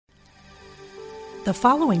The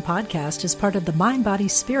following podcast is part of the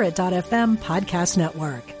MindBodySpirit.fm podcast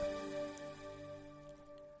network.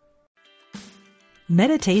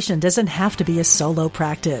 Meditation doesn't have to be a solo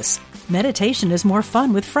practice. Meditation is more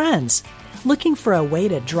fun with friends. Looking for a way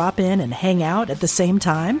to drop in and hang out at the same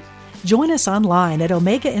time? Join us online at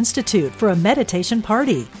Omega Institute for a meditation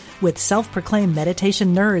party with self-proclaimed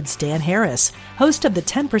meditation nerds Dan Harris, host of the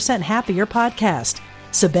 10% Happier podcast,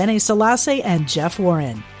 Sebene Selassie, and Jeff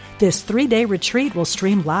Warren. This 3-day retreat will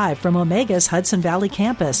stream live from Omega's Hudson Valley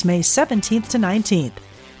campus May 17th to 19th.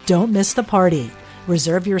 Don't miss the party.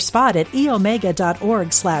 Reserve your spot at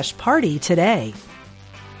eomega.org/party today.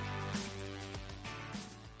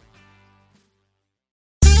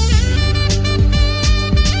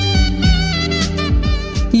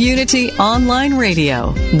 Unity Online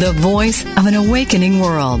Radio, the voice of an awakening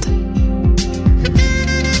world.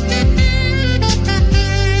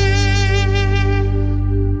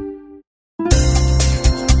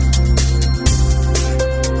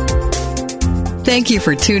 Thank you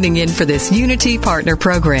for tuning in for this Unity Partner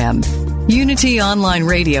Program. Unity Online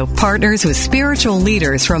Radio partners with spiritual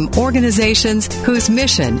leaders from organizations whose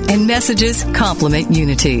mission and messages complement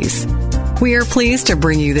Unity's. We are pleased to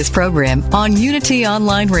bring you this program on Unity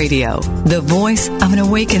Online Radio, the voice of an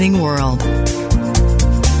awakening world.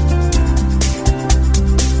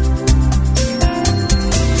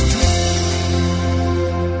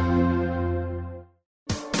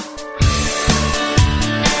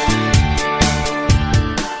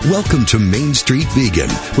 Welcome to Main Street Vegan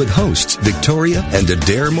with hosts Victoria and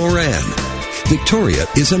Adair Moran. Victoria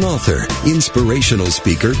is an author, inspirational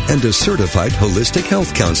speaker, and a certified holistic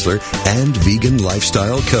health counselor and vegan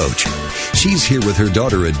lifestyle coach. She's here with her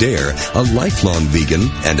daughter Adair, a lifelong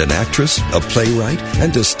vegan and an actress, a playwright,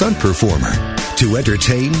 and a stunt performer, to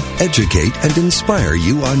entertain, educate, and inspire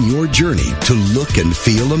you on your journey to look and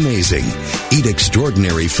feel amazing, eat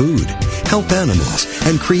extraordinary food, help animals,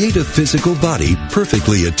 and create a physical body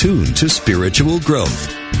perfectly attuned to spiritual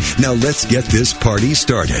growth. Now let's get this party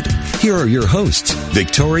started. Here are your hosts,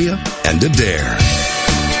 Victoria and Adair.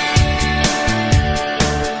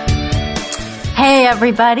 Hey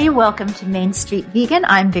everybody, welcome to Main Street Vegan.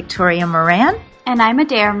 I'm Victoria Moran. And I'm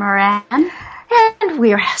Adair Moran. And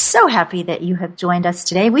we're so happy that you have joined us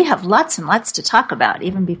today. We have lots and lots to talk about,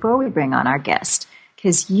 even before we bring on our guest,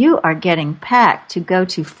 because you are getting packed to go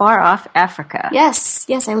to far-off Africa. Yes,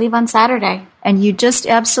 I leave on Saturday. And you just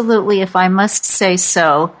absolutely, if I must say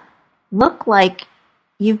so, look like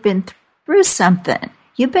you've been through something.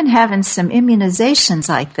 You've been having some immunizations,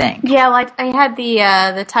 I think. Yeah, well, I had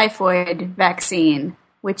the typhoid vaccine,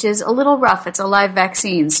 which is a little rough. It's a live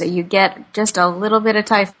vaccine, so you get just a little bit of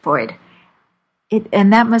typhoid.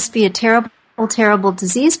 And that must be a terrible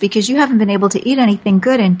disease because you haven't been able to eat anything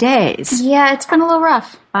good in days. Yeah, it's been a little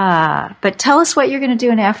rough. But tell us what you're going to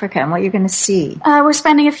do in Africa and what you're going to see. We're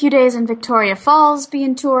spending a few days in Victoria Falls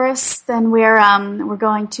being tourists. Then we're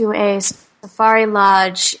going to a safari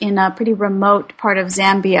lodge in a pretty remote part of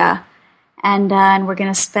Zambia, and we're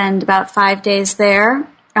going to spend about 5 days there.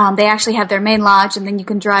 They actually have their main lodge, and then you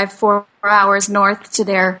can drive 4 hours north to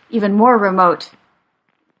their even more remote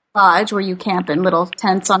lodge where you camp in little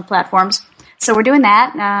tents on platforms. So we're doing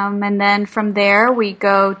that, and then from there we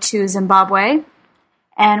go to Zimbabwe,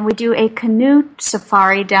 and we do a canoe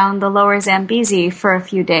safari down the lower Zambezi for a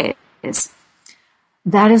few days.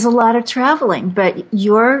 That is a lot of traveling, but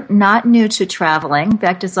you're not new to traveling. In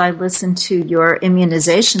fact, as I listened to your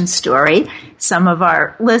immunization story, some of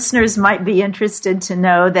our listeners might be interested to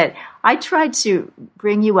know that I tried to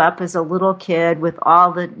bring you up as a little kid with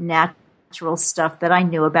all the natural stuff that I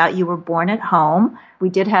knew about. You were born at home. We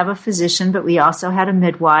did have a physician, but we also had a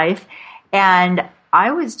midwife. And I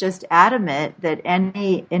was just adamant that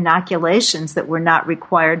any inoculations that were not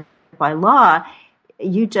required by law,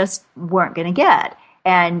 you just weren't going to get.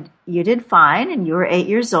 And you did fine, and you were 8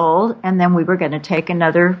 years old, and then we were going to take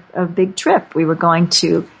a big trip. We were going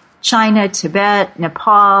to China, Tibet,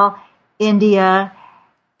 Nepal, India,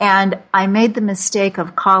 and I made the mistake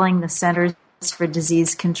of calling the Centers for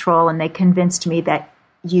Disease Control, and they convinced me that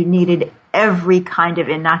you needed every kind of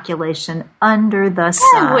inoculation under the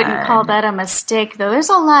sun. I wouldn't call that a mistake, though. There's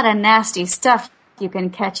a lot of nasty stuff you can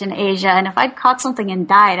catch in Asia, and if I'd caught something and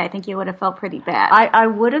died, I think you would have felt pretty bad. I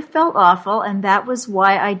would have felt awful, and that was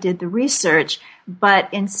why I did the research. But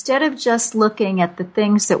instead of just looking at the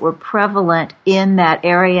things that were prevalent in that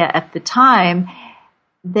area at the time,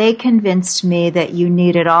 they convinced me that you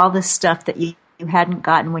needed all the stuff that you hadn't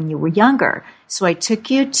gotten when you were younger. So I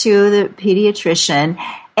took you to the pediatrician,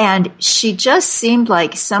 and she just seemed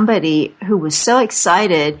like somebody who was so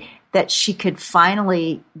excited that she could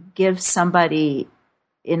finally give somebody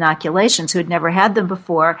inoculations who had never had them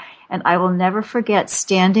before. And I will never forget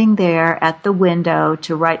standing there at the window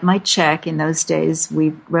to write my check. In those days,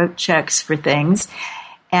 we wrote checks for things.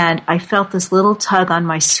 And I felt this little tug on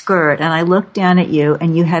my skirt, and I looked down at you,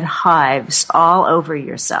 and you had hives all over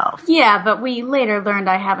yourself. Yeah, but we later learned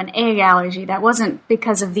I have an egg allergy. That wasn't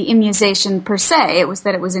because of the immunization per se. It was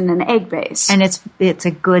that it was in an egg base. And it's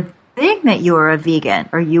a good thing that you were a vegan,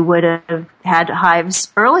 or you would have had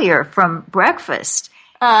hives earlier from breakfast.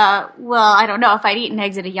 Well, I don't know. If I'd eaten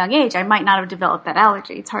eggs at a young age, I might not have developed that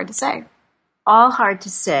allergy. It's hard to say. All hard to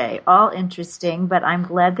say, all interesting, but I'm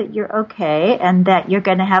glad that you're okay and that you're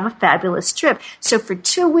going to have a fabulous trip. So for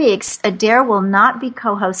 2 weeks, Adair will not be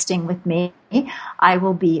co-hosting with me. I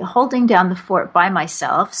will be holding down the fort by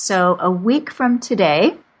myself. So a week from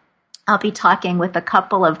today, I'll be talking with a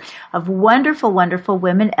couple of wonderful, wonderful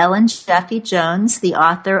women, Ellen Jeffy Jones, the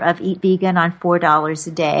author of Eat Vegan on $4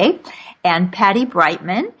 a Day, and Patty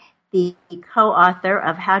Brightman, the co-author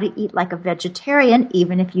of How to Eat Like a Vegetarian,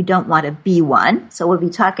 Even If You Don't Want to Be One. So we'll be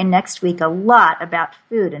talking next week a lot about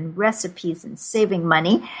food and recipes and saving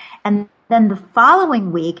money. And then the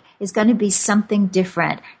following week is going to be something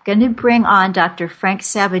different. I'm going to bring on Dr. Frank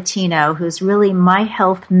Sabatino, who's really my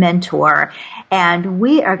health mentor. And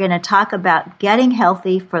we are going to talk about getting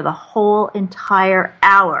healthy for the whole entire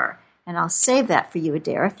hour. And I'll save that for you,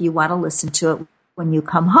 Adair, if you want to listen to it when you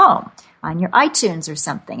come home on your iTunes or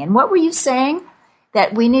something. And what were you saying?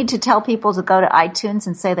 That we need to tell people to go to iTunes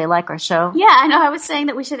and say they like our show? Yeah, I know. I was saying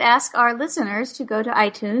that we should ask our listeners to go to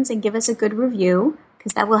iTunes and give us a good review,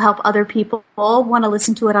 because that will help other people want to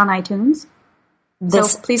listen to it on iTunes. So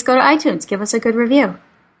please go to iTunes. Give us a good review.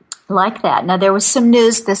 Like that. Now, there was some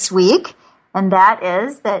news this week, and that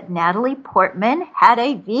is that Natalie Portman had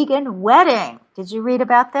a vegan wedding. Did you read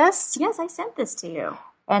about this? Yes, I sent this to you.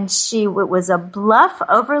 And it was a bluff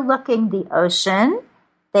overlooking the ocean.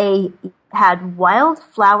 They had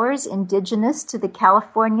wildflowers indigenous to the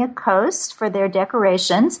California coast for their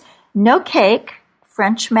decorations, no cake,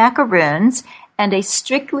 French macaroons, and a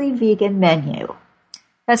strictly vegan menu.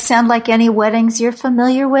 That sound like any weddings you're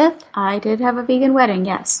familiar with? I did have a vegan wedding,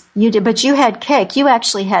 yes. You did, but you had cake. You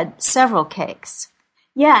actually had several cakes.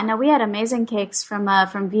 Yeah, no, we had amazing cakes from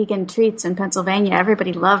Vegan Treats in Pennsylvania.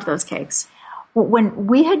 Everybody loved those cakes. When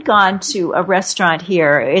we had gone to a restaurant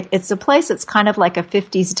here, it's a place that's kind of like a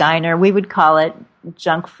 50s diner. We would call it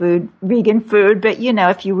junk food, vegan food. But,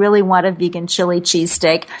 if you really want a vegan chili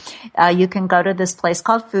cheesesteak, you can go to this place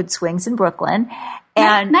called Food Swings in Brooklyn.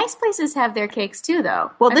 And nice places have their cakes, too,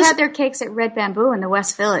 though. Well, I've had their cakes at Red Bamboo in the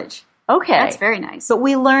West Village. Okay. That's very nice. But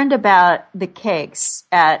we learned about the cakes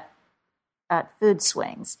at Food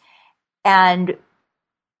Swings. And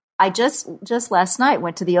I just last night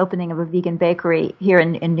went to the opening of a vegan bakery here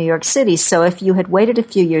in New York City. So if you had waited a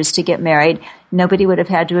few years to get married, nobody would have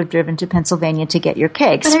had to have driven to Pennsylvania to get your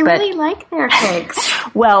cakes. But I really like their cakes.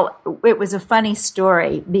 Well, it was a funny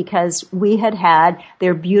story because we had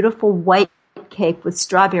their beautiful white cake with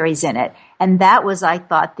strawberries in it. And that was, I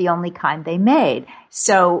thought, the only kind they made.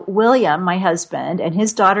 So William, my husband, and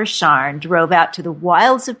his daughter Sharn drove out to the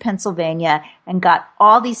wilds of Pennsylvania and got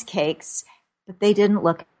all these cakes, but they didn't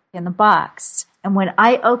look in the box. And when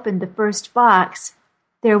I opened the first box,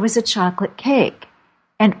 there was a chocolate cake.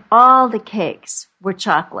 And all the cakes were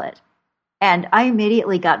chocolate. And I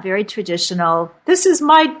immediately got very traditional. This is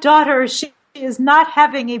my daughter. She is not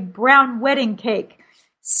having a brown wedding cake.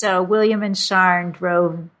 So William and Sharn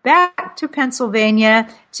drove back to Pennsylvania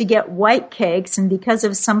to get white cakes, and because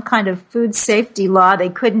of some kind of food safety law, they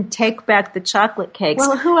couldn't take back the chocolate cakes.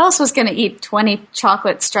 Well, who else was going to eat 20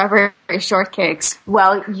 chocolate strawberry shortcakes?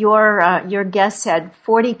 Well, your guests had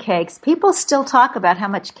 40 cakes. People still talk about how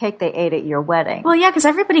much cake they ate at your wedding. Well, yeah, because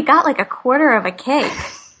everybody got like a quarter of a cake.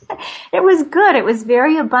 It was good. It was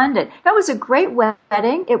very abundant. That was a great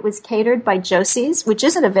wedding. It was catered by Josie's, which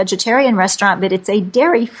isn't a vegetarian restaurant, but it's a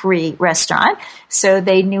dairy-free restaurant. So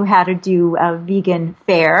they knew how to do a vegan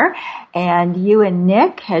fare. And you and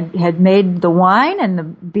Nick had made the wine and the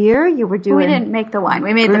beer. You were doing. We didn't make the wine.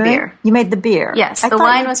 We made the beer. You made the beer. Yes, the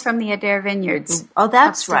wine was from the Adair Vineyards. Oh,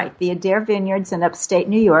 that's upstate. Right. The Adair Vineyards in upstate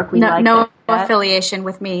New York. No affiliation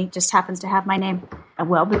with me. Just happens to have my name.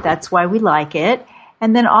 Well, but that's why we like it.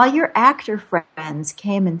 And then all your actor friends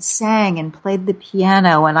came and sang and played the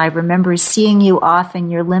piano, and I remember seeing you off in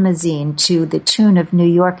your limousine to the tune of New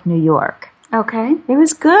York, New York. Okay. It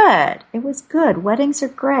was good. It was good. Weddings are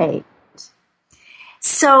great.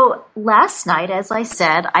 So last night, as I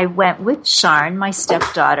said, I went with Sharn, my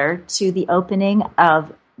stepdaughter, to the opening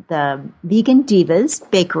of the Vegan Divas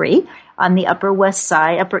Bakery on the Upper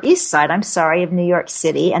East Side, of New York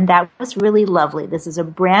City, and that was really lovely. This is a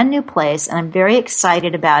brand new place, and I'm very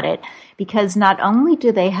excited about it because not only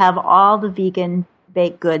do they have all the vegan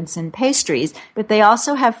baked goods and pastries, but they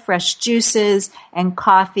also have fresh juices and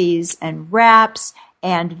coffees and wraps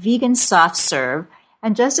and vegan soft serve.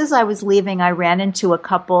 And just as I was leaving, I ran into a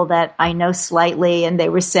couple that I know slightly, and they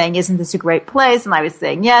were saying, "Isn't this a great place?" And I was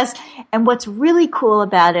saying, "Yes." And what's really cool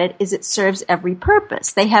about it is it serves every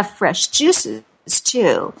purpose. They have fresh juices,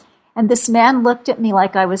 too. And this man looked at me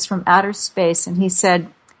like I was from outer space, and he said,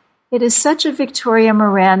 "It is such a Victoria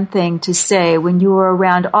Moran thing to say when you are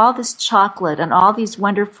around all this chocolate and all these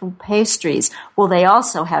wonderful pastries. Well, they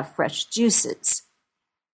also have fresh juices."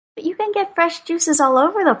 But you can get fresh juices all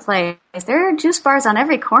over the place. There are juice bars on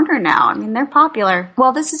every corner now. I mean, they're popular.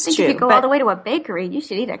 Well, this is true. If you go all the way to a bakery, you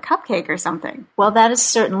should eat a cupcake or something. Well, that is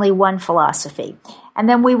certainly one philosophy. And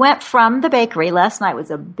then we went from the bakery. Last night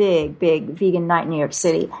was a big, big vegan night in New York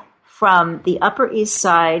City. From the Upper East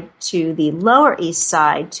Side to the Lower East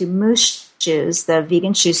Side to Moose Shoes, the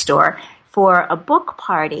vegan shoe store, for a book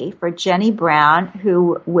party for Jenny Brown,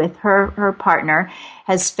 who, with her partner,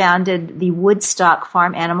 has founded the Woodstock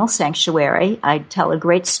Farm Animal Sanctuary. I tell a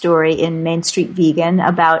great story in Main Street Vegan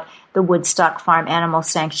about the Woodstock Farm Animal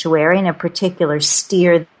Sanctuary and a particular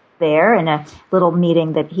steer there in a little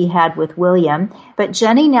meeting that he had with William. But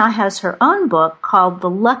Jenny now has her own book called The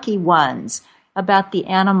Lucky Ones, about the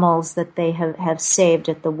animals that they have saved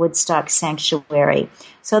at the Woodstock Sanctuary.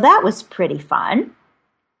 So that was pretty fun.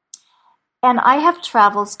 And I have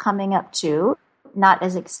travels coming up too, not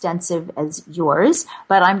as extensive as yours,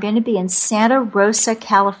 but I'm going to be in Santa Rosa,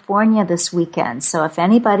 California this weekend. So if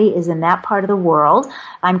anybody is in that part of the world,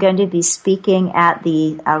 I'm going to be speaking at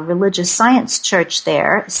the Religious Science Church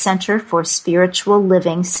there, Center for Spiritual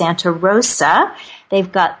Living, Santa Rosa.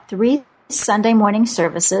 They've got 3 Sunday morning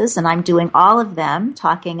services, and I'm doing all of them,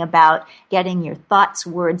 talking about getting your thoughts,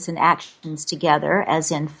 words, and actions together,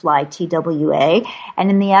 as in fly TWA. And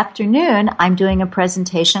in the afternoon, I'm doing a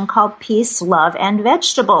presentation called Peace, Love, and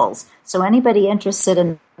Vegetables. So anybody interested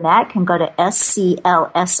in that can go to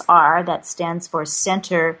SCLSR, that stands for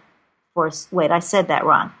Center for, wait, I said that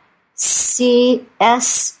wrong.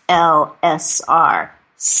 CSLSR,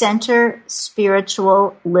 Center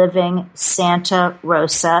Spiritual Living Santa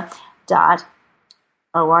Rosa.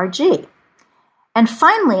 .org. And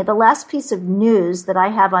finally, the last piece of news that I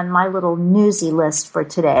have on my little newsy list for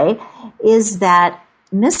today is that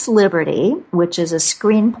Miss Liberty, which is a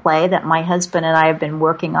screenplay that my husband and I have been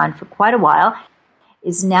working on for quite a while,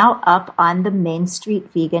 is now up on the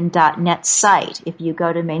MainStreetVegan.net site. If you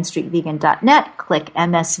go to MainStreetVegan.net, click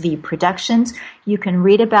MSV Productions, you can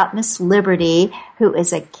read about Miss Liberty, who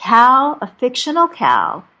is a cow, a fictional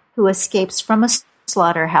cow, who escapes from a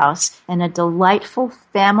slaughterhouse in a delightful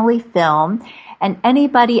family film. And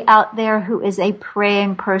anybody out there who is a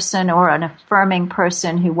praying person or an affirming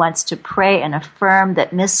person who wants to pray and affirm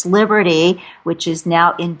that Miss Liberty, which is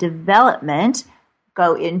now in development,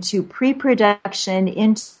 go into pre-production,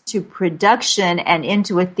 into production, and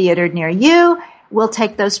into a theater near you, we'll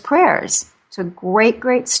take those prayers. It's a great,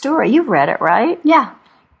 great story. You've read it, right? Yeah.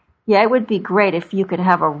 Yeah, it would be great if you could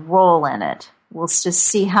have a role in it. We'll just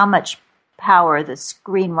see how much power the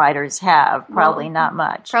screenwriters have. Probably not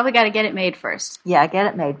much. Probably got to get it made first. Yeah, get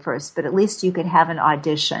it made first, but at least you could have an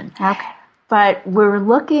audition. Okay. But we're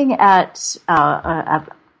looking at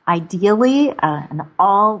ideally an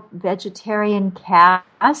all-vegetarian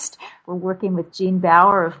cast. We're working with Jean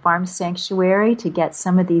Bauer of Farm Sanctuary to get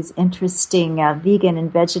some of these interesting vegan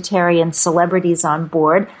and vegetarian celebrities on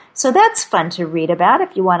board. So that's fun to read about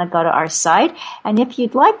if you want to go to our site. And if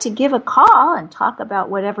you'd like to give a call and talk about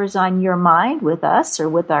whatever's on your mind with us or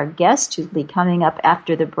with our guest who'll be coming up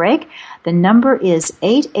after the break, the number is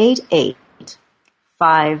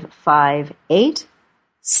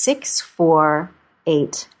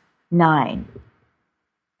 888-558-6489.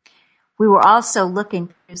 We were also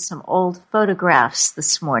looking through some old photographs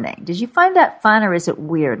this morning. Did you find that fun, or is it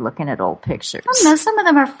weird looking at old pictures? I don't know. Some of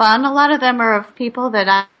them are fun. A lot of them are of people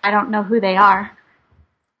that I don't know who they are.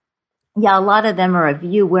 Yeah, a lot of them are of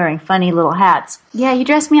you wearing funny little hats. Yeah, you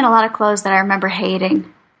dressed me in a lot of clothes that I remember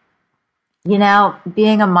hating. You know,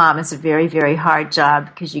 being a mom is a very, very hard job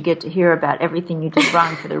because you get to hear about everything you did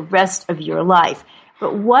wrong for the rest of your life.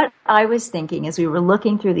 But what I was thinking as we were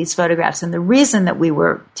looking through these photographs, and the reason that we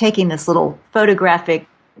were taking this little photographic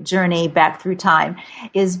journey back through time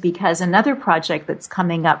is because another project that's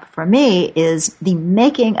coming up for me is the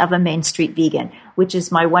Making of a Main Street Vegan, which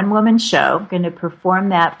is my one-woman show. I'm going to perform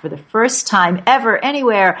that for the first time ever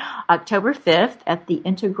anywhere October 5th at the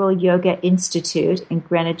Integral Yoga Institute in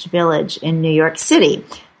Greenwich Village in New York City.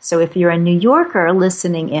 So if you're a New Yorker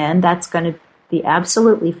listening in, that's going to be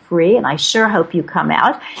absolutely free, and I sure hope you come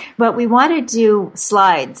out. But we want to do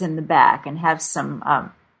slides in the back and have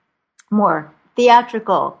some more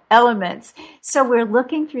theatrical elements. So we're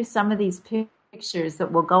looking through some of these pictures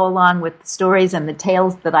that will go along with the stories and the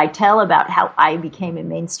tales that I tell about how I became a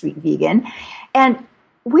Main Street vegan. And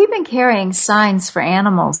we've been carrying signs for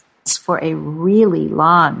animals for a really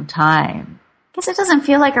long time. I guess it doesn't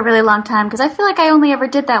feel like a really long time, because I feel like I only ever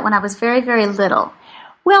did that when I was very, very little.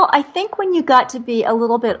 Well, I think when you got to be a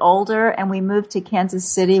little bit older and we moved to Kansas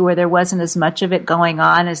City, where there wasn't as much of it going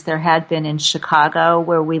on as there had been in Chicago,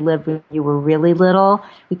 where we lived when you were really little,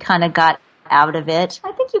 we kind of got out of it.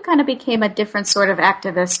 I think you kind of became a different sort of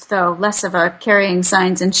activist, though, less of a carrying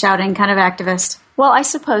signs and shouting kind of activist. Well, I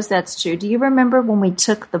suppose that's true. Do you remember when we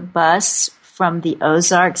took the bus from the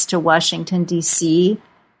Ozarks to Washington, D.C.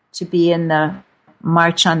 to be in the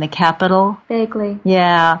March on the Capitol? Vaguely.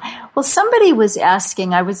 Yeah. Well, somebody was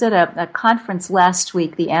asking, I was at a conference last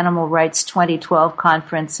week, the Animal Rights 2012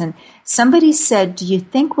 conference, and somebody said, do you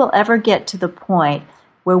think we'll ever get to the point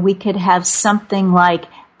where we could have something like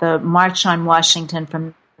the March on Washington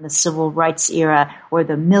from the Civil Rights era or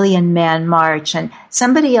the Million Man March? And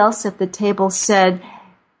somebody else at the table said,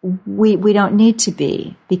 we don't need to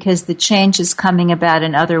be, because the change is coming about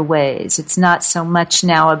in other ways. It's not so much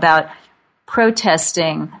now about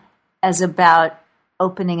protesting as about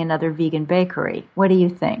opening another vegan bakery. What do you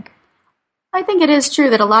think? I think it is true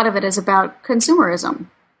that a lot of it is about consumerism.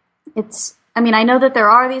 I know that there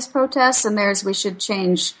are these protests and there's we should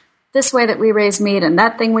change this way that we raise meat and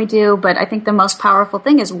that thing we do, but I think the most powerful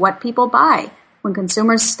thing is what people buy. When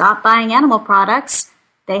consumers stop buying animal products,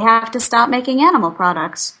 they have to stop making animal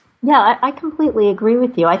products. Yeah, I completely agree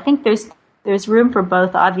with you. I think there's room for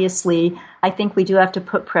both. Obviously, I think we do have to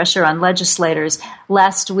put pressure on legislators.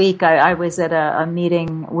 Last week, I was at a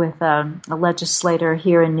meeting with a legislator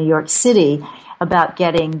here in New York City about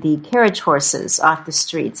getting the carriage horses off the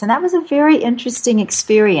streets. And that was a very interesting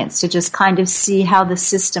experience to just kind of see how the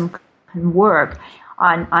system can work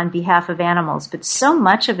on behalf of animals. But so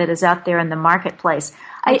much of it is out there in the marketplace.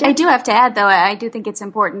 I do have to add, though, I do think it's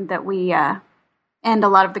important that we end a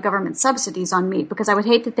lot of the government subsidies on meat, because I would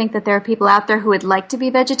hate to think that there are people out there who would like to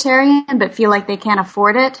be vegetarian but feel like they can't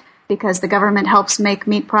afford it because the government helps make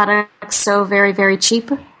meat products so very, very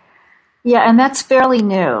cheap. Yeah, and that's fairly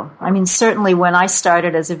new. I mean, certainly when I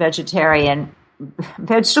started as a vegetarian,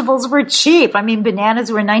 vegetables were cheap. I mean,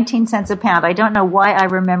 bananas were 19 cents a pound. I don't know why I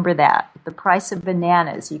remember that. The price of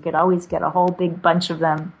bananas, you could always get a whole big bunch of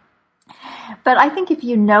them. But I think if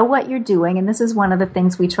you know what you're doing, and this is one of the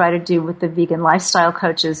things we try to do with the vegan lifestyle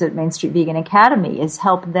coaches at Main Street Vegan Academy, is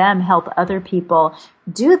help them help other people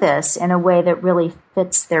do this in a way that really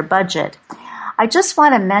fits their budget. I just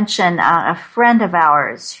want to mention a friend of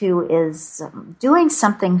ours who is doing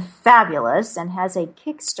something fabulous and has a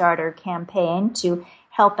Kickstarter campaign to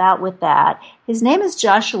help out with that. His name is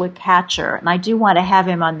Joshua Katcher, and I do want to have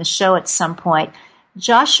him on the show at some point.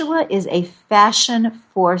 Joshua is a fashion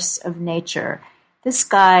force of nature. This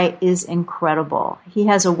guy is incredible. He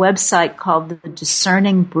has a website called The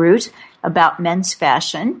Discerning Brute about men's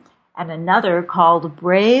fashion, and another called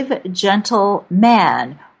Brave Gentle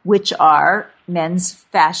Man, which are men's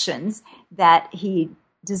fashions that he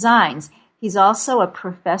designs. He's also a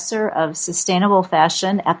professor of sustainable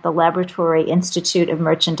fashion at the Laboratory Institute of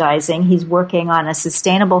Merchandising. He's working on a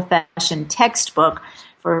sustainable fashion textbook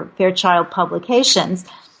for Fairchild Publications,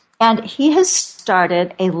 and he has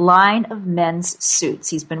started a line of men's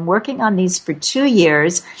suits. He's been working on these for 2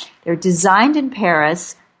 years. They're designed in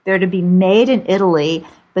Paris. They're to be made in Italy,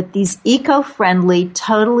 but these eco-friendly,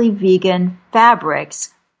 totally vegan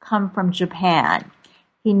fabrics come from Japan.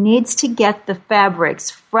 He needs to get the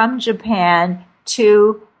fabrics from Japan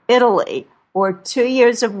to Italy, or 2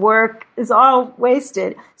 years of work is all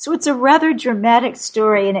wasted. So it's a rather dramatic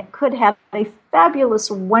story, and it could have a fabulous,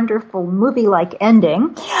 wonderful movie-like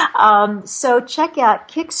ending. So check out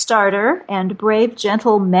Kickstarter and Brave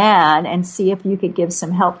Gentle Man and see if you could give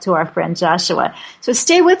some help to our friend Joshua. So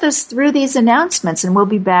stay with us through these announcements, and we'll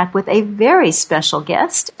be back with a very special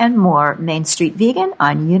guest and more Main Street Vegan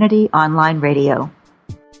on Unity Online Radio.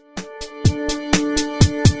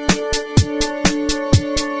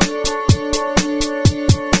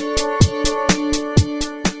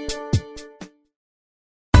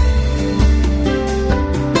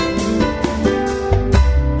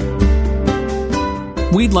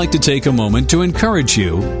 We'd like to take a moment to encourage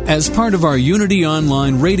you, as part of our Unity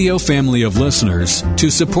Online radio family of listeners,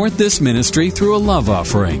 to support this ministry through a love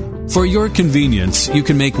offering. For your convenience, you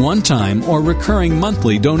can make one-time or recurring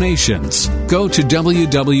monthly donations. Go to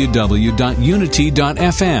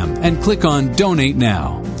www.unity.fm and click on Donate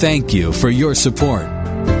Now. Thank you for your support.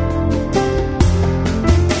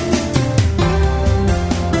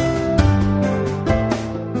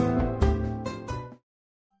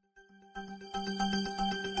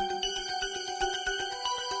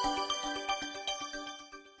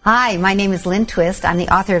 Hi, my name is Lynn Twist. I'm the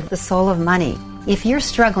author of The Soul of Money. If you're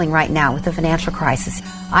struggling right now with a financial crisis,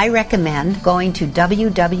 I recommend going to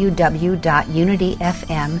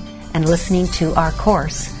www.unity.fm and listening to our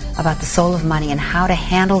course about the soul of money and how to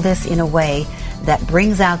handle this in a way that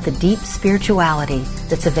brings out the deep spirituality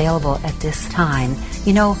that's available at this time.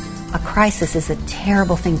 You know, a crisis is a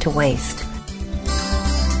terrible thing to waste.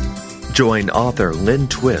 Join author Lynn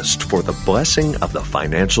Twist for the blessing of the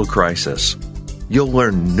financial crisis. You'll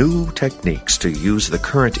learn new techniques to use the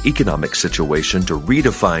current economic situation to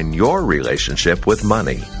redefine your relationship with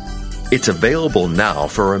money. It's available now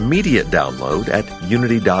for immediate download at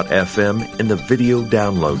unity.fm in the video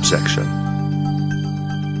download section.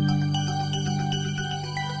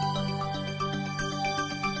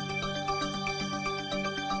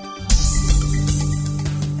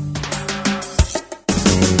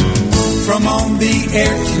 From on the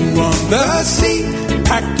air to on the sea,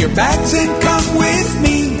 pack your bags and come with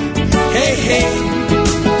me. Hey, hey,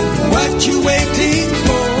 what you waiting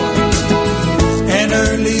for? An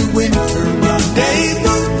early winter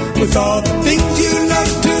rendezvous with all the things you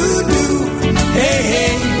love to do. Hey,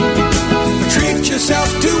 hey, treat yourself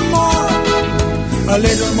to more. A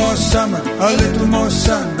little more summer, a little more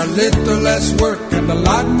sun, a little less work and a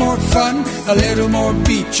lot more fun. A little more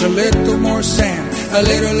beach, a little more sand, a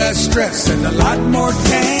little less stress and a lot more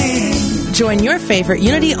tan. Join your favorite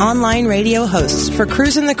Unity Online Radio hosts for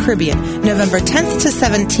Cruise in the Caribbean, November 10th to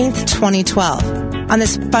 17th, 2012. On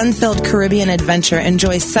this fun-filled Caribbean adventure,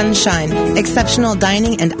 enjoy sunshine, exceptional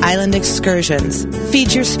dining, and island excursions.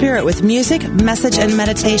 Feed your spirit with music, message, and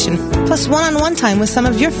meditation, plus one-on-one time with some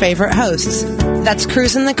of your favorite hosts. That's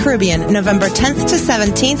Cruise in the Caribbean, November 10th to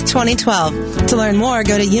 17th, 2012. To learn more,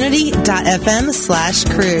 go to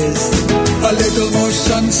unity.fm/cruise. A little more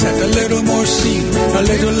sunset, a little more sea, a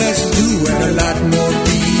little less do, and a lot more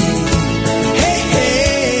be. Hey,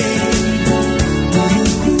 hey.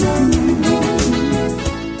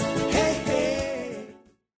 Hey, hey.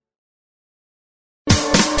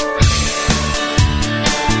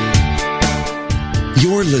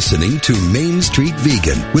 You're listening to Main Street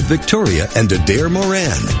Vegan with Victoria and Adair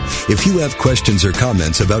Moran. If you have questions or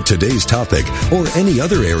comments about today's topic or any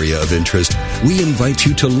other area of interest, we invite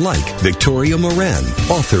you to like Victoria Moran,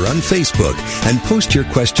 author on Facebook, and post your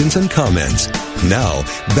questions and comments. Now,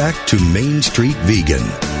 back to Main Street Vegan.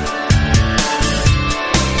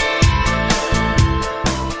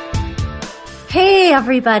 Hey,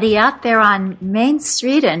 everybody out there on Main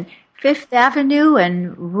Street and Fifth Avenue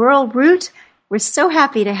and Rural Route. We're so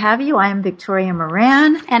happy to have you. I am Victoria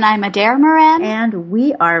Moran. And I'm Adair Moran. And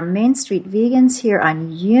we are Main Street Vegans here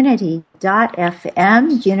on Unity.fm,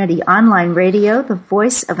 Unity Online Radio, the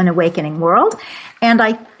voice of an awakening world. And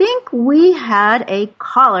I think we had a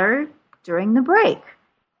caller during the break.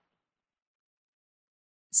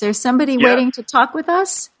 Is there somebody waiting to talk with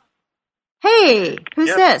us? Hey,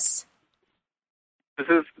 who's this? This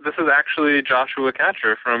is actually Joshua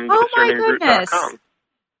Catcher from thediscerningroot.com.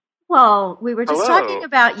 Well, we were just talking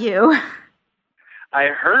about you. I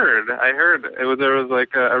heard. There was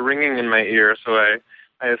like a ringing in my ear, so I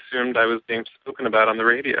assumed I was being spoken about on the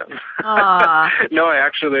radio. No,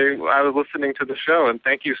 I was listening to the show, and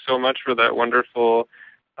thank you so much for that wonderful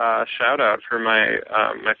shout out for my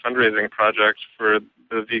fundraising project for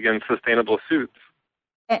the vegan sustainable suits.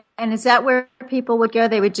 And is that where people would go?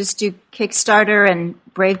 They would just do Kickstarter and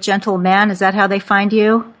Brave Gentle Man? Is that how they find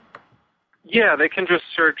you? Yeah, they can just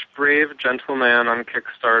search Brave Gentleman on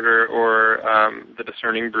Kickstarter or The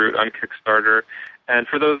Discerning Brute on Kickstarter. And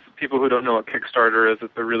for those people who don't know what Kickstarter is,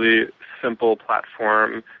 it's a really simple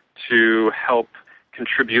platform to help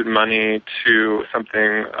contribute money to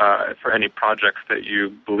something for any projects that you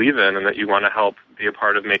believe in and that you want to help be a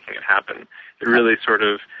part of making it happen. It really sort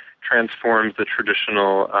of transforms the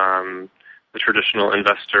traditional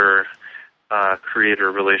investor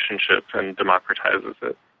creator relationship and democratizes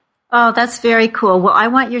it. Oh, that's very cool. Well, I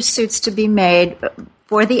want your suits to be made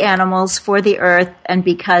for the animals, for the earth, and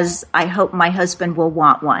because I hope my husband will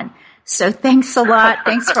want one. So thanks a lot.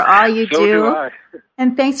 Thanks for all you do I.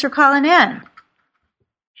 And thanks for calling in.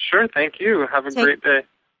 Sure, thank you. Have a great day.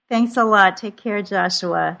 Thanks a lot. Take care,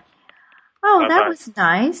 Joshua. Oh, Bye-bye.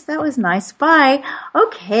 That was nice. Bye.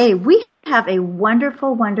 Okay, we have a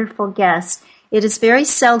wonderful, wonderful guest. It is very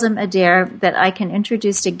seldom, Adair, that I can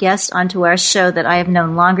introduce a guest onto our show that I have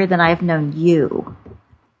known longer than I have known you.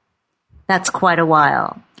 That's quite a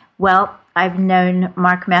while. Well, I've known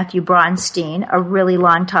Mark Matthew Braunstein a really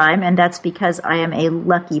long time, and that's because I am a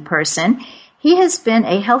lucky person. He has been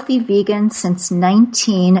a healthy vegan since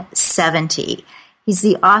 1970. He's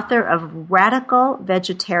the author of Radical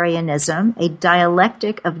Vegetarianism, a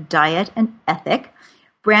dialectic of diet and ethic,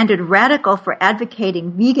 branded radical for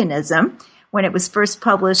advocating veganism when it was first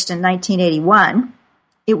published in 1981.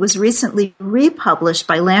 It was recently republished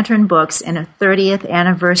by Lantern Books in a 30th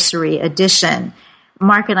anniversary edition.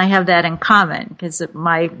 Mark and I have that in common because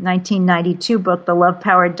my 1992 book, The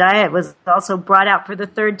Love-Powered Diet, was also brought out for the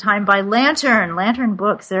third time by Lantern. Lantern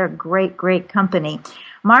Books, they're a great, great company.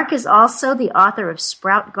 Mark is also the author of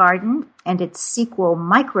Sprout Garden and its sequel,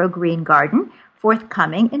 Microgreen Garden,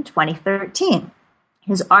 forthcoming in 2013.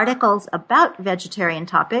 His articles about vegetarian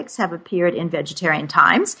topics have appeared in Vegetarian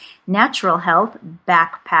Times, Natural Health,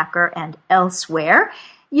 Backpacker, and elsewhere.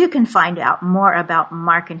 You can find out more about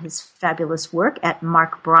Mark and his fabulous work at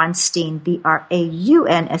Mark Braunstein,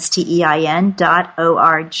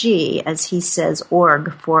 BRAUNSTEIN.org, as he says,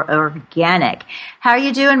 org for organic. How are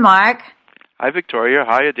you doing, Mark? Hi, Victoria.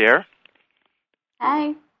 Hi, Adair.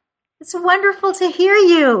 Hi. It's wonderful to hear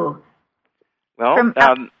you. Well,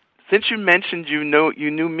 since you mentioned you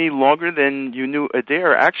knew me longer than you knew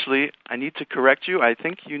Adair, actually, I need to correct you. I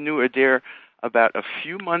think you knew Adair about a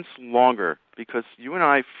few months longer, because you and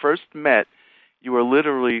I first met, you were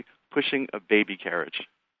literally pushing a baby carriage.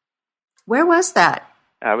 Where was that?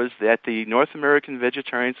 I was at the North American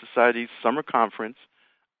Vegetarian Society's summer conference.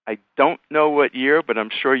 I don't know what year, but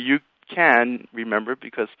I'm sure you can remember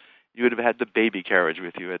because you would have had the baby carriage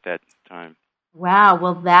with you at that time. Wow,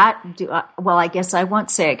 well, I guess I won't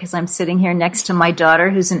say it because I'm sitting here next to my daughter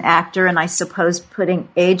who's an actor, and I suppose putting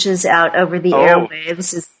ages out over the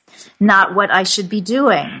airwaves is not what I should be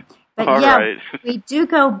doing. But right. We do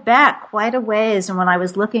go back quite a ways, and when I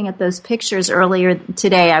was looking at those pictures earlier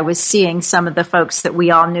today, I was seeing some of the folks that we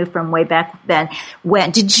all knew from way back then.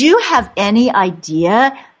 Did you have any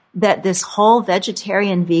idea that this whole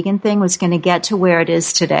vegetarian-vegan thing was going to get to where it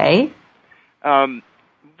is today?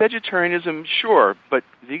 Vegetarianism, sure, but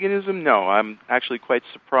veganism, no. I'm actually quite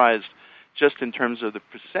surprised just in terms of the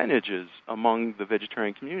percentages among the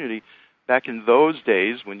vegetarian community. Back in those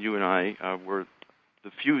days, when you and I were the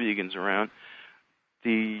few vegans around,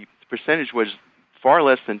 the percentage was far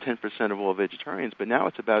less than 10% of all vegetarians, but now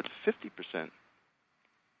it's about 50%.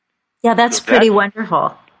 Yeah, that's pretty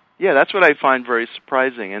wonderful. Yeah, that's what I find very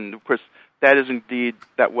surprising. And, of course, that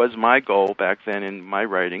was my goal back then in my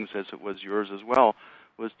writings, as it was yours as well,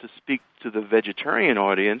 was to speak to the vegetarian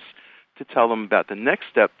audience to tell them about the next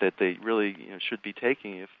step that they really should be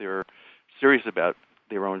taking if they're serious about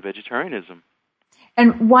their own vegetarianism.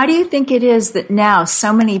 And why do you think it is that now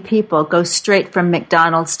so many people go straight from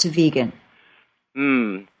McDonald's to vegan?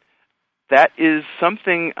 That is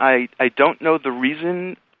something I don't know the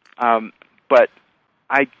reason, but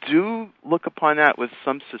I do look upon that with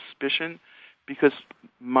some suspicion, because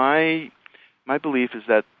my belief is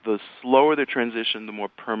that the slower the transition, the more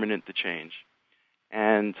permanent the change.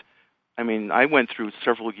 And, I mean, I went through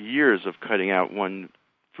several years of cutting out one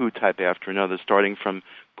food type after another, starting from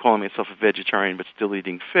calling myself a vegetarian but still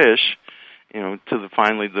eating fish, to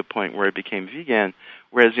finally the point where I became vegan.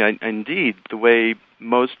 Whereas, indeed, the way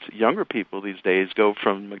most younger people these days go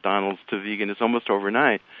from McDonald's to vegan is almost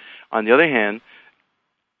overnight. On the other hand,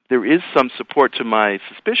 there is some support to my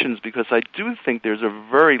suspicions, because I do think there's a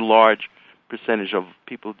very large percentage of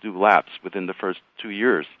people who do lapse within the first 2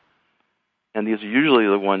 years. And these are usually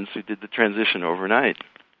the ones who did the transition overnight.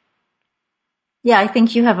 Yeah, I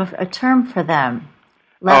think you have a term for them.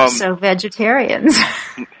 Lapso-vegetarians.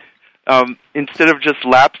 Instead of just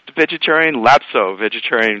lapsed vegetarian,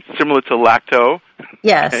 lapso-vegetarian, similar to lacto.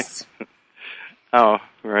 Yes. Oh,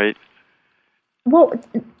 right. Well,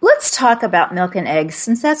 let's talk about milk and eggs,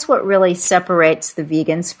 since that's what really separates the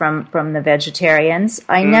vegans from the vegetarians.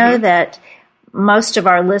 I know that most of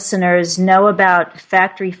our listeners know about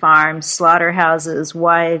factory farms, slaughterhouses,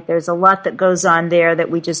 why there's a lot that goes on there that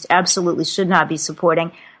we just absolutely should not be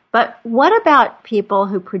supporting. But what about people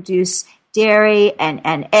who produce dairy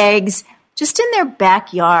and eggs just in their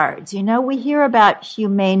backyards? We hear about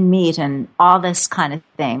humane meat and all this kind of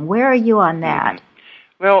thing. Where are you on that?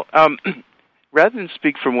 Well, rather than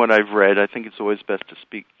speak from what I've read, I think it's always best to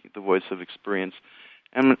speak the voice of experience.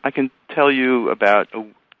 And I can tell you about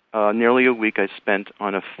nearly a week I spent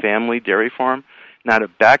on a family dairy farm, not a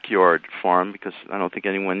backyard farm, because I don't think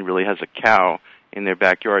anyone really has a cow in their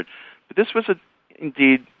backyard. But this was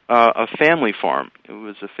indeed a family farm. It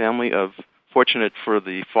was a family of fortunate for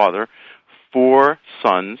the father, 4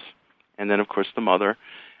 sons, and then, of course, the mother,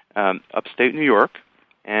 upstate New York.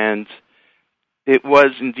 And it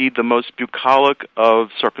was indeed the most bucolic of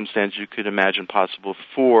circumstances you could imagine possible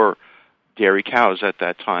for dairy cows at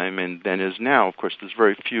that time, and then is now. Of course, there's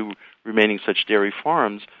very few remaining such dairy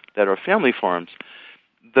farms that are family farms.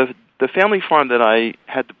 The family farm that I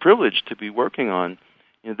had the privilege to be working on,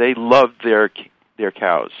 they loved their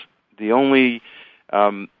cows. The only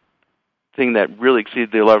thing that really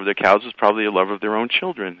exceeded the love of their cows was probably the love of their own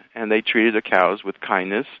children, and they treated their cows with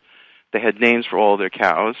kindness. They had names for all their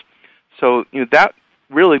cows. So, that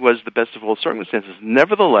really was the best of all circumstances.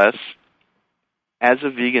 Nevertheless, as a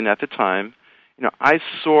vegan at the time, I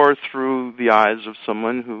saw through the eyes of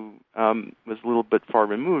someone who was a little bit far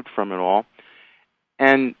removed from it all.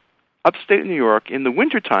 And upstate New York, in the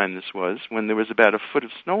wintertime this was, when there was about a foot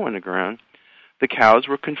of snow on the ground, the cows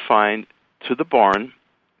were confined to the barn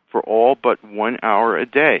for all but 1 hour a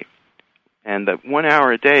day. And that 1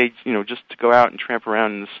 hour a day, just to go out and tramp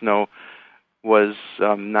around in the snow was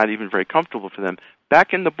not even very comfortable for them.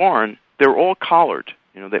 Back in the barn, they were all collared.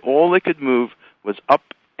 All they could move was up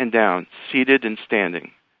and down, seated and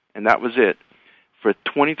standing. And that was it for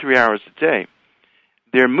 23 hours a day.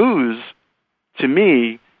 Their moos, to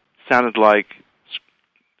me, sounded like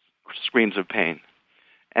screams of pain.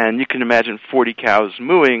 And you can imagine 40 cows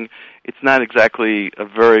mooing. It's not exactly a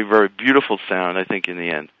very, very beautiful sound, I think, in the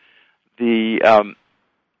end.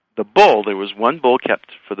 The bull, there was one bull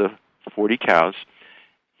kept for the 40 cows.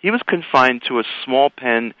 He was confined to a small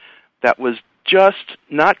pen that was just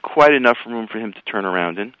not quite enough room for him to turn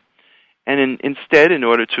around in. And instead, in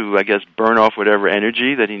order to, I guess, burn off whatever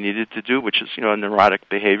energy that he needed to do, which is, a neurotic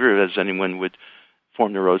behavior, as anyone would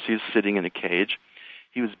form neuroses sitting in a cage,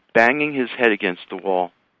 he was banging his head against the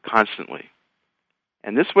wall constantly.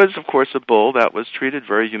 And this was, of course, a bull that was treated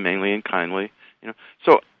very humanely and kindly.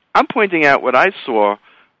 So I'm pointing out what I saw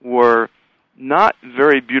were not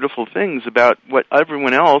very beautiful things about what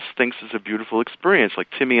everyone else thinks is a beautiful experience, like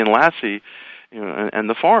Timmy and Lassie, and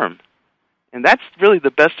the farm. And that's really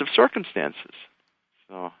the best of circumstances.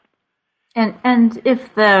 So. And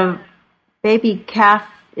if the baby calf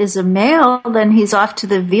is a male, then he's off to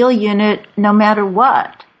the veal unit no matter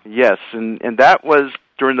what. Yes, and that was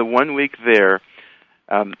during the 1 week there.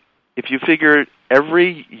 If you figure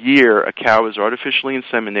every year a cow is artificially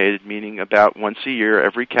inseminated, meaning about once a year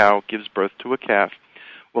every cow gives birth to a calf.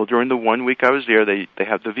 Well, during the 1 week I was there, they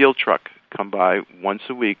have the veal truck come by once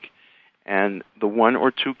a week, and the 1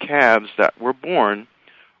 or 2 calves that were born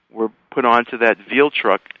were put onto that veal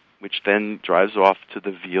truck, which then drives off to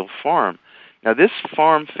the veal farm. Now, this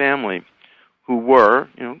farm family, who were,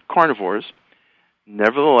 carnivores,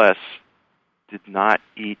 nevertheless did not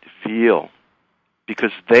eat veal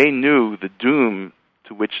because they knew the doom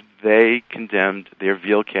to which they condemned their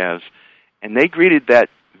veal calves, and they greeted that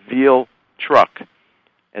veal truck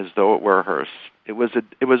as though it were a hearse. It was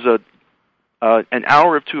an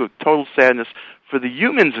hour or two of total sadness for the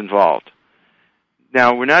humans involved.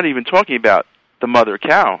 Now, we're not even talking about the mother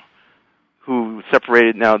cow, who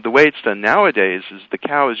separated. Now, the way it's done nowadays is the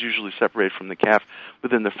cow is usually separated from the calf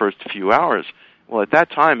within the first few hours. Well, at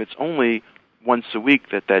that time, it's only once a week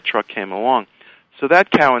that truck came along. So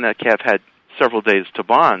that cow and that calf had several days to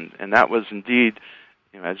bond, and that was indeed,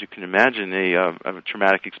 as you can imagine, a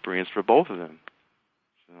traumatic experience for both of them.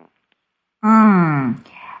 So.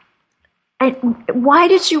 Why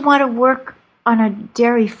did you want to work on a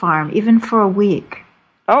dairy farm, even for a week?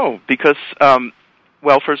 Oh, because,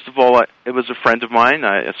 first of all, it was a friend of mine,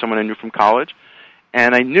 someone I knew from college,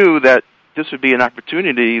 and I knew that this would be an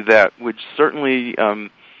opportunity that would certainly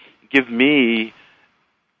give me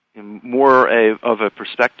more of a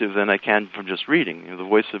perspective than I can from just reading. The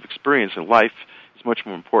voice of experience in life is much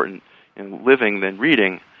more important in living than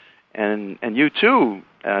reading. And you too,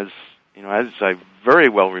 as I very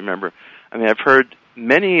well remember, I've heard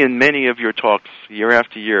many and many of your talks year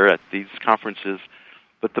after year at these conferences,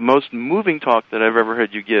 but the most moving talk that I've ever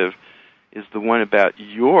heard you give is the one about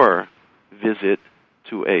your visit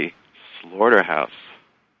to a slaughterhouse.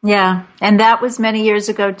 Yeah, and that was many years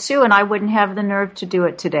ago, too, and I wouldn't have the nerve to do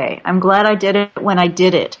it today. I'm glad I did it when I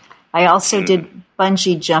did it. I also did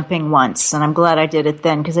bungee jumping once, and I'm glad I did it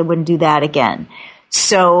then because I wouldn't do that again.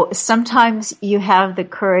 So sometimes you have the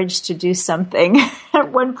courage to do something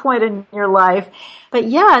at one point in your life. But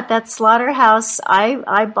yeah, at that slaughterhouse,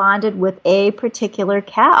 I bonded with a particular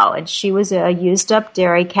cow, and she was a used-up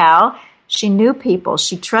dairy cow. She knew people.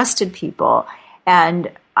 She trusted people. And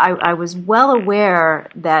I was well aware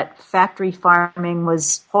that factory farming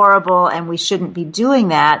was horrible and we shouldn't be doing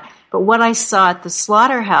that. But what I saw at the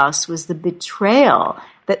slaughterhouse was the betrayal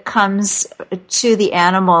that comes to the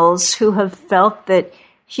animals who have felt that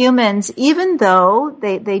humans, even though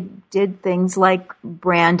they did things like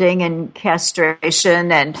branding and castration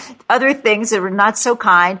and other things that were not so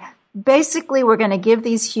kind, basically we're going to give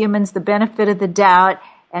these humans the benefit of the doubt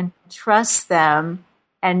and trust them.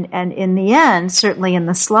 And in the end, certainly in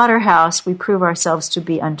the slaughterhouse, we prove ourselves to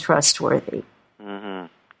be untrustworthy. Mm-hmm.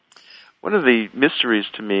 One of the mysteries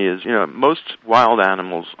to me is, most wild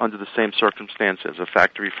animals, under the same circumstance as a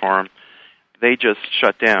factory farm, they just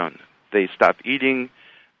shut down. They stop eating.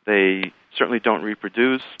 They certainly don't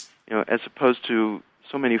reproduce, as opposed to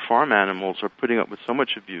so many farm animals are putting up with so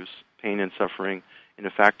much abuse, pain, and suffering in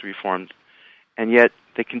a factory farm, and yet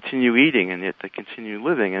they continue eating, and yet they continue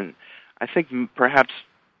living. And I think perhaps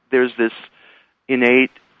there's this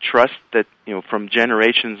innate trust that, from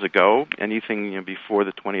generations ago, anything before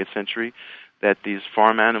the 20th century, that these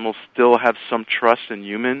farm animals still have some trust in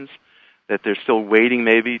humans, that they're still waiting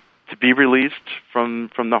maybe to be released from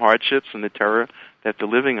the hardships and the terror that they're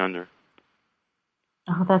living under.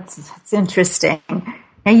 Oh, that's interesting.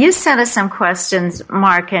 Now, you sent us some questions,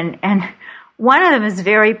 Mark, and one of them is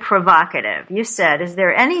very provocative. You said, is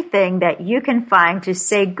there anything that you can find to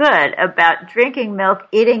say good about drinking milk,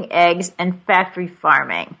 eating eggs, and factory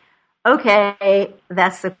farming? Okay,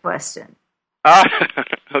 that's the question.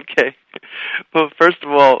 Okay. Well, first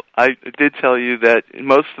of all, I did tell you that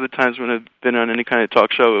most of the times when I've been on any kind of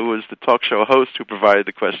talk show, it was the talk show host who provided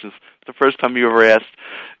the questions. The first time you ever asked,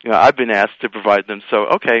 I've been asked to provide them. So,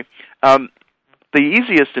 okay. The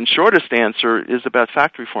easiest and shortest answer is about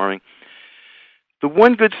factory farming. The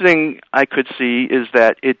one good thing I could see is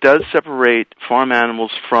that it does separate farm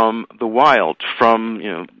animals from the wild,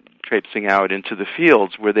 from, traipsing out into the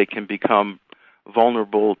fields where they can become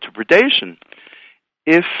vulnerable to predation.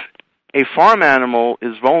 If a farm animal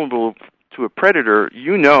is vulnerable to a predator,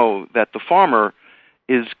 you know that the farmer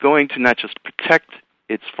is going to not just protect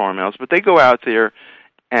its farm animals, but they go out there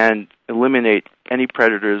and eliminate any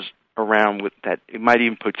predators around with that it might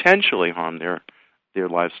even potentially harm their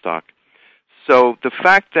livestock. So the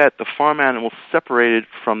fact that the farm animal is separated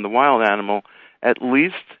from the wild animal at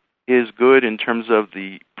least is good in terms of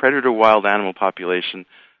the predator wild animal population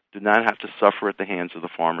do not have to suffer at the hands of the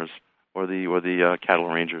farmers or the cattle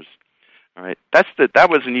rangers. All right, that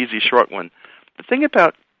was an easy short one. The thing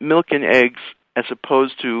about milk and eggs as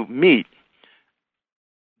opposed to meat,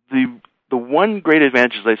 the one great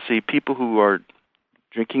advantage I see people who are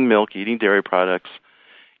drinking milk, eating dairy products,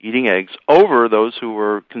 eating eggs over those who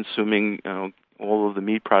are consuming all of the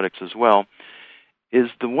meat products as well, is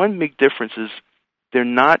the one big difference is they're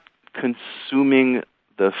not consuming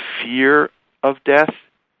the fear of death.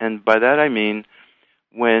 And by that I mean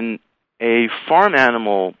when a farm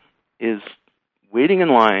animal is waiting in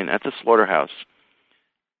line at the slaughterhouse,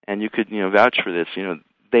 and you could vouch for this,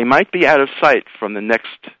 they might be out of sight from the next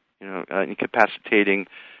incapacitating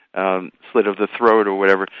slit of the throat or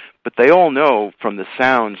whatever, but they all know from the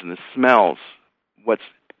sounds and the smells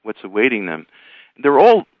what's awaiting them. They're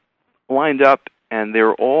all lined up, and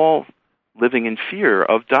they're all living in fear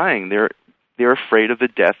of dying. They're afraid of the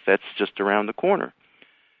death that's just around the corner.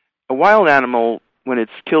 A wild animal, when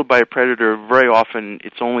it's killed by a predator, very often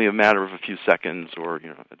it's only a matter of a few seconds, or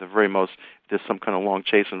at the very most, if there's some kind of long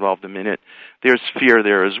chase involved, a minute. There's fear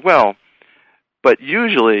there as well, but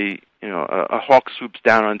usually, a hawk swoops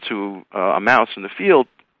down onto a mouse in the field.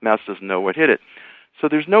 Mouse doesn't know what hit it, so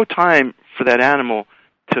there's no time for that animal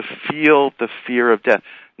to feel the fear of death.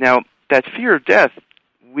 Now, that fear of death,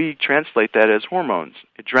 we translate that as hormones.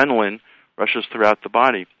 Adrenaline rushes throughout the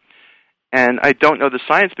body. And I don't know the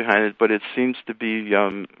science behind it, but it seems to be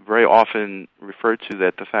very often referred to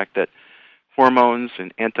that the fact that hormones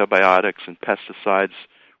and antibiotics and pesticides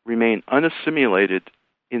remain unassimilated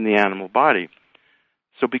in the animal body.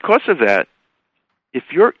 So because of that, if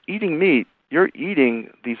you're eating meat, you're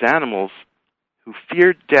eating these animals who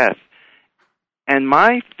fear death. And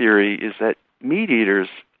my theory is that meat eaters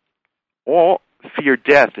all fear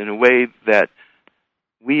death in a way that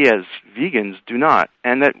we as vegans do not,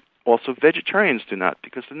 and that also vegetarians do not,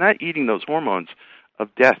 because they're not eating those hormones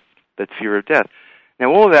of death, that fear of death.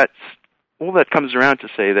 Now, all that comes around to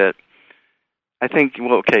say that I think,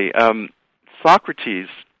 Socrates,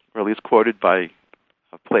 or at least quoted by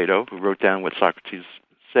Plato, who wrote down what Socrates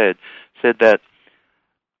said that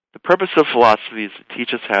the purpose of philosophy is to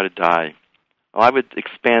teach us how to die. Well, I would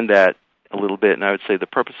expand that a little bit, and I would say the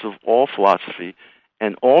purpose of all philosophy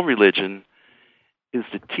and all religion is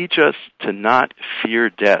to teach us to not fear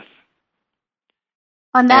death.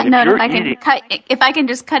 On that note, if I can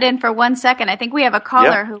just cut in for 1 second, I think we have a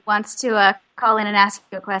caller who wants to call in and ask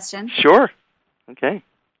you a question. Sure. Okay.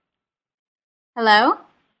 Hello?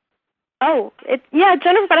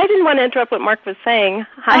 Jennifer, but I didn't want to interrupt what Mark was saying.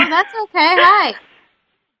 Hi. Oh, that's okay. Hi.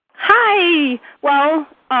 Hi. Well,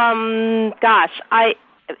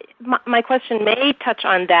 my question may touch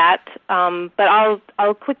on that, but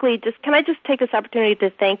I'll quickly can I just take this opportunity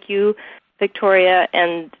to thank you, Victoria,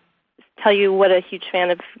 and tell you what a huge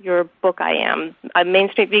fan of your book I am. I'm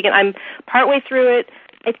Main Street Vegan. I'm partway through it.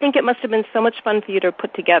 I think it must have been so much fun for you to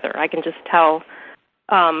put together. I can just tell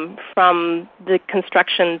from the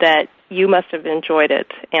construction that you must have enjoyed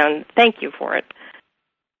it, and thank you for it.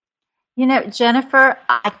 You know, Jennifer,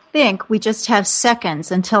 I think we just have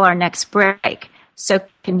seconds until our next break. So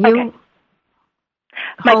can you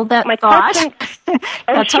hold that thought? Question,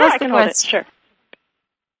 sure, I can hold it. Sure.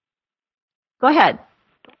 Go ahead.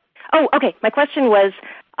 Oh, okay. My question was,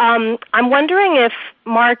 I'm wondering if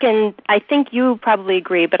Mark, and I think you probably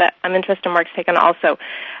agree, but I'm interested in Mark's take on it also,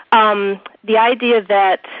 the idea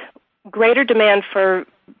that greater demand for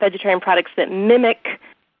vegetarian products that mimic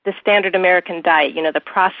the standard American diet, the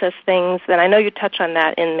processed things, and I know you touch on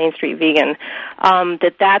that in Main Street Vegan,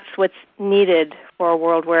 that's what's needed for a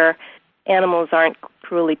world where animals aren't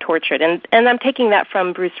cruelly tortured. And I'm taking that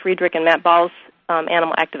from Bruce Friedrich and Matt Ball's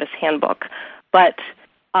Animal Activist Handbook. But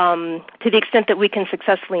to the extent that we can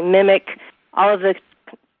successfully mimic all of the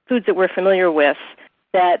foods that we're familiar with,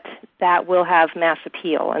 that will have mass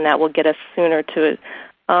appeal, and that will get us sooner to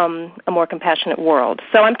a more compassionate world.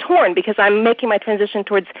 So I'm torn because I'm making my transition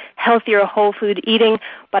towards healthier whole food eating,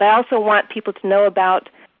 but I also want people to know about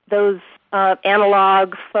those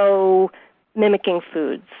analog, faux, mimicking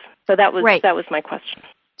foods. So that was my question.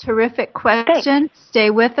 Terrific question. Thanks.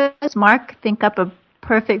 Stay with us. Mark, think up a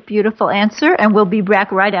perfect, beautiful answer, and we'll be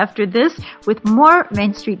back right after this with more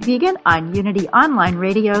Main Street Vegan on Unity Online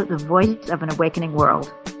Radio, the voice of an awakening world.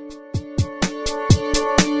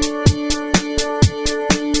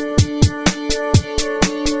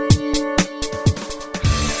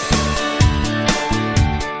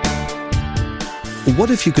 What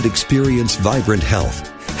if you could experience vibrant health,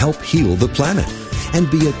 help heal the planet, and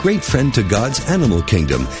be a great friend to God's animal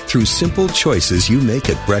kingdom through simple choices you make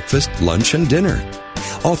at breakfast, lunch, and dinner?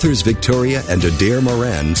 Authors Victoria and Adair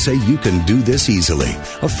Moran say you can do this easily,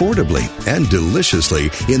 affordably, and deliciously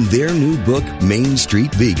in their new book, Main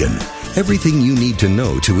Street Vegan. Everything you need to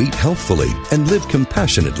know to eat healthfully and live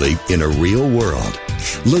compassionately in a real world.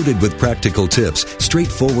 Loaded with practical tips,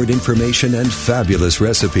 straightforward information, and fabulous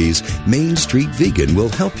recipes, Main Street Vegan will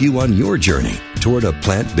help you on your journey toward a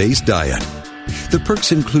plant-based diet. The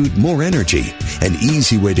perks include more energy, an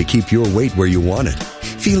easy way to keep your weight where you want it,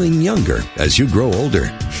 feeling younger as you grow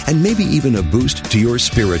older, and maybe even a boost to your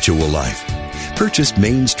spiritual life. Purchase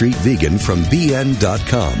Main Street Vegan from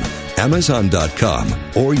BN.com, Amazon.com,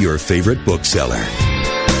 or your favorite bookseller.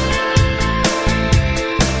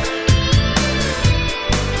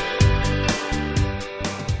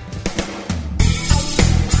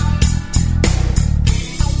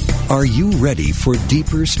 Are you ready for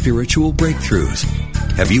deeper spiritual breakthroughs?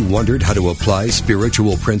 Have you wondered how to apply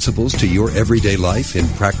spiritual principles to your everyday life in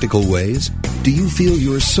practical ways? Do you feel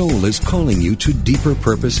your soul is calling you to deeper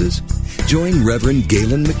purposes? Join Reverend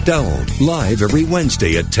Galen McDowell live every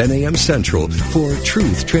Wednesday at 10 a.m. Central for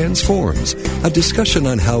Truth Transforms, a discussion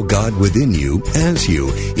on how God within you, as you,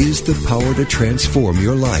 is the power to transform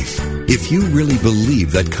your life. If you really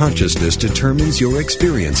believe that consciousness determines your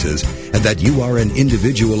experiences and that you are an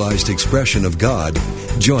individualized expression of God,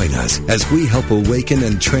 join us as we help awaken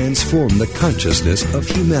and transform the consciousness of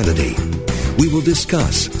humanity. We will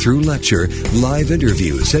discuss, through lecture, live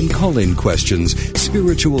interviews, and call-in questions,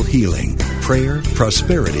 spiritual healing, prayer,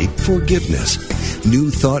 prosperity, forgiveness,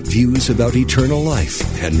 new thought views about eternal life,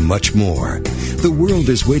 and much more. The world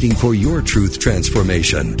is waiting for your truth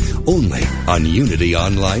transformation, only on Unity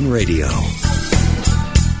Online Radio.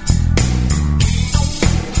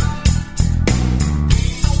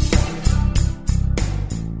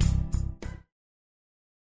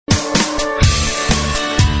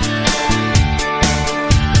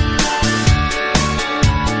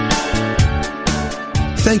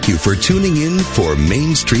 Thank you for tuning in for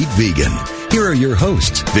Main Street Vegan. Here are your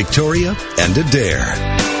hosts, Victoria and Adair.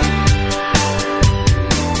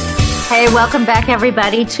 Hey, welcome back,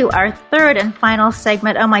 everybody, to our third and final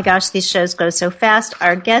segment. Oh my gosh, these shows go so fast.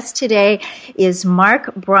 Our guest today is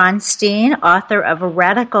Mark Bronstein, author of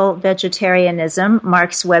Radical Vegetarianism.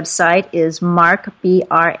 Mark's website is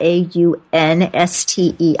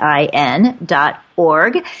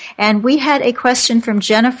markbranstein.org. And we had a question from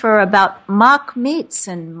Jennifer about mock meats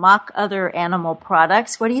and mock other animal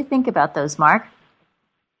products. What do you think about those, Mark?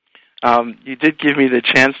 You did give me the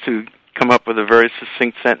chance to come up with a very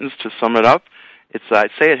succinct sentence to sum it up. I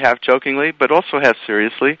say it half jokingly, but also half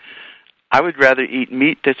seriously. I would rather eat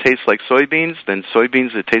meat that tastes like soybeans than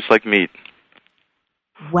soybeans that taste like meat.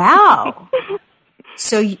 Wow.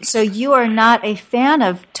 So you are not a fan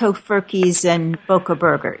of Tofurkeys and Boca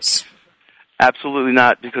Burgers? Absolutely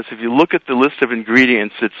not, because if you look at the list of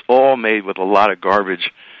ingredients, it's all made with a lot of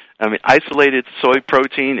garbage. I mean, isolated soy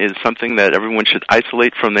protein is something that everyone should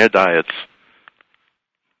isolate from their diets.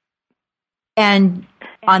 And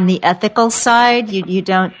on the ethical side, you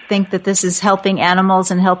don't think that this is helping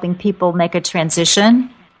animals and helping people make a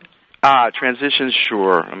transition? Transitions,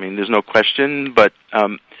 sure. I mean, there's no question, but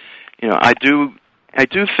I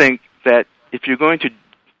do think that if you're going to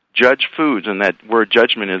judge foods, and that word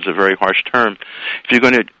judgment is a very harsh term, if you're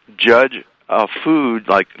going to judge a food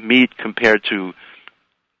like meat compared to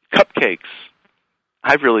cupcakes,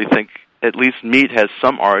 I really think at least meat has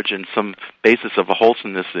some origin, some basis of a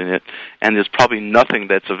wholesomeness in it, and there's probably nothing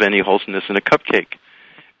that's of any wholesomeness in a cupcake.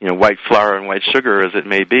 White flour and white sugar as it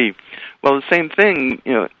may be. Well, the same thing,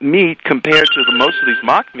 meat compared to most of these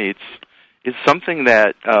mock meats is something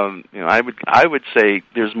that I would say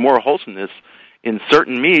there's more wholesomeness in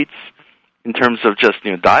certain meats in terms of just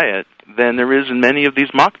diet than there is in many of these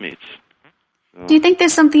mock meats. Do you think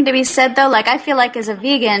there's something to be said, though? Like, I feel like as a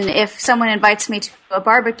vegan, if someone invites me to a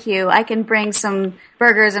barbecue, I can bring some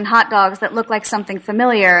burgers and hot dogs that look like something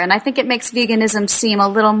familiar, and I think it makes veganism seem a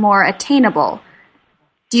little more attainable.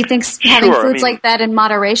 Do you think having foods like that in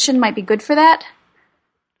moderation might be good for that?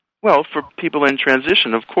 Well, for people in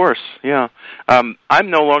transition, of course, yeah. I'm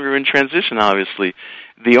no longer in transition, obviously.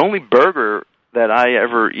 The only burger that I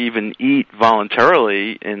ever even eat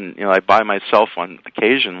voluntarily, and I buy myself on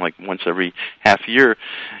occasion, like once every half year,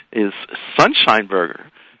 is Sunshine Burger,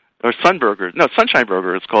 or Sunburger. No, Sunshine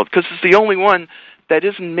Burger it's called, because it's the only one that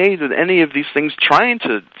isn't made with any of these things trying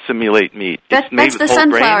to simulate meat. That's the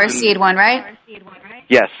sunflower seed one, right?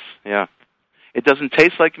 Yes, yeah. It doesn't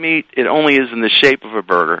taste like meat. It only is in the shape of a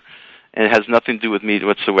burger, and it has nothing to do with meat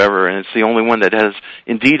whatsoever, and it's the only one that has,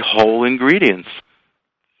 indeed, whole ingredients.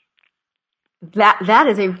 That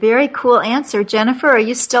is a very cool answer. Jennifer, are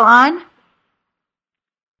you still on?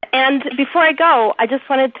 And before I go, I just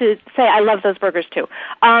wanted to say I love those burgers, too.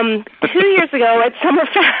 2 years ago at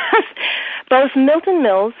Summerfest, both Milton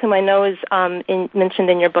Mills, whom I know is mentioned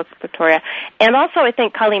in your book, Victoria, and also I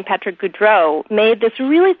think Colleen Patrick-Goudreau made this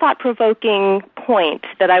really thought-provoking point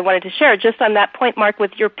that I wanted to share. Just on that point, Mark,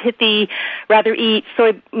 with your pithy, rather eat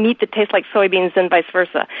meat that tastes like soybeans than vice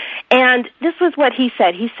versa. And this was what he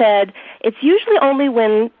said. He said, it's usually only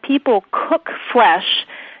when people cook flesh,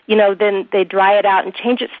 then they dry it out and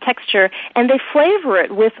change its texture, and they flavor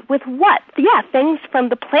it with what? Yeah, things from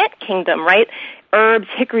the plant kingdom, right? Herbs,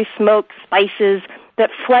 hickory smoke, spices, that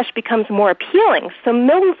flesh becomes more appealing. So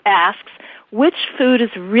Mills asks, which food is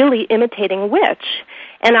really imitating which?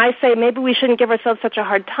 And I say maybe we shouldn't give ourselves such a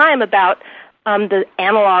hard time about the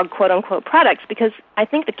analog, quote-unquote, products, because I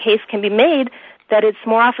think the case can be made that it's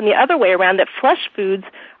more often the other way around, that flesh foods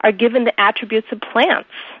are given the attributes of plants.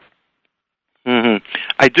 Mm-hmm.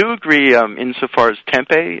 I do agree insofar as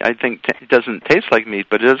tempeh. I think it doesn't taste like meat,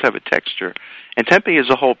 but it does have a texture. And tempeh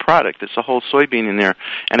is a whole product. It's a whole soybean in there.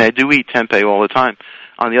 And I do eat tempeh all the time.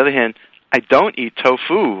 On the other hand, I don't eat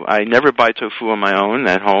tofu. I never buy tofu on my own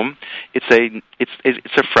at home. It's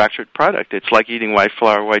a fractured product. It's like eating white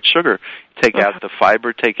flour, white sugar. Take out the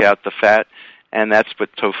fiber, take out the fat, and that's what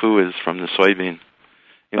tofu is from the soybean.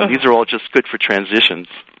 These are all just good for transitions.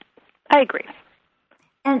 I agree.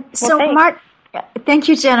 And so, Mark, thank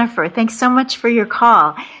you, Jennifer. Thanks so much for your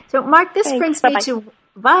call. So, Mark, this brings me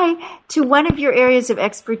to one of your areas of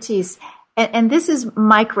expertise, and this is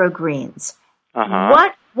microgreens.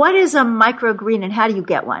 Uh-huh. What is a microgreen, and how do you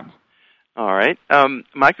get one? All right.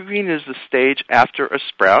 Microgreen is the stage after a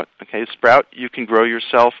sprout. Okay, sprout you can grow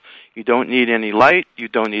yourself. You don't need any light. You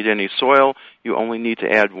don't need any soil. You only need to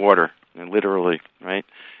add water, literally, right?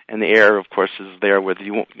 And the air, of course, is there whether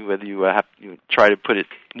you try to put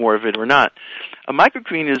more of it or not. A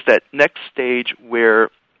microgreen is that next stage where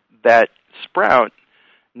that sprout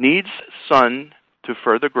needs sun to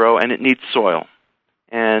further grow, and it needs soil.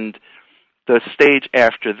 And the stage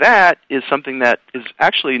after that is something that is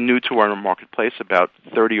actually new to our marketplace about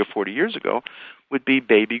 30 or 40 years ago, would be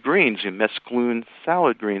baby greens, mesclun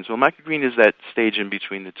salad greens. Well, microgreen is that stage in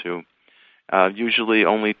between the two. Usually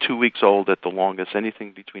only 2 weeks old at the longest.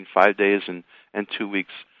 Anything between 5 days and 2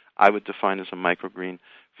 weeks I would define as a microgreen.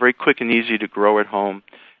 Very quick and easy to grow at home.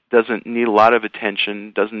 Doesn't need a lot of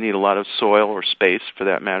attention. Doesn't need a lot of soil or space for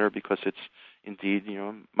that matter, because it's indeed,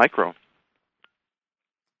 micro.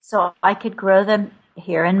 So I could grow them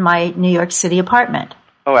here in my New York City apartment.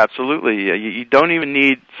 Oh, absolutely. You don't even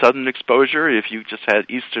need southern exposure. If you just had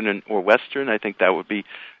eastern or western, I think that would be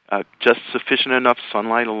just sufficient enough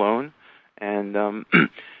sunlight alone. And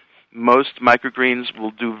most microgreens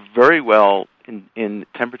will do very well in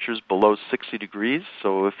temperatures below 60 degrees.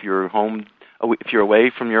 So if you're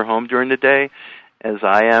away from your home during the day, as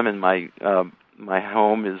I am, and my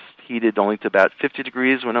home is heated only to about 50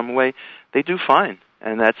 degrees when I'm away, they do fine.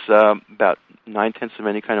 And that's about 9/10 of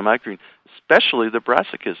any kind of microgreen, especially the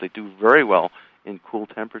brassicas. They do very well in cool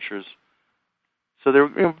temperatures. So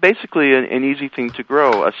they're basically an easy thing to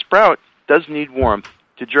grow. A sprout does need warmth.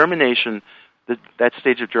 To germination, that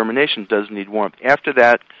stage of germination does need warmth. After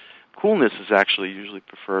that, coolness is actually usually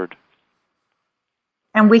preferred.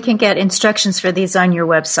 And we can get instructions for these on your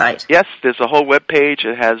website. Yes, there's a whole web page.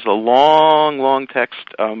 It has a long text,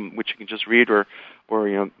 which you can just read or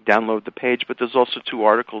download the page. But there's also 2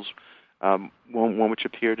 articles, one which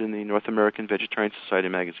appeared in the North American Vegetarian Society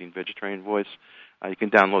magazine, Vegetarian Voice. You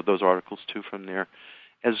can download those articles, too, from there.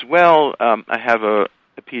 As well, I have a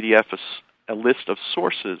PDF, a list of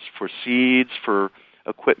sources for seeds, for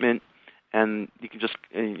equipment, and you can just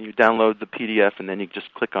you download the PDF, and then you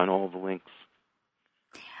just click on all the links.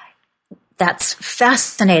 That's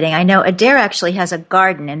fascinating. I know Adair actually has a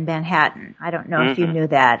garden in Manhattan. I don't know if you knew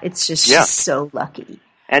that. It's just she's so lucky.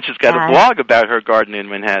 And she's got a blog about her garden in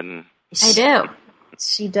Manhattan. I do.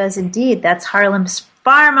 She does indeed. That's Harlem's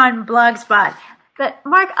Farm on Blogspot. But,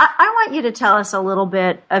 Mark, I want you to tell us a little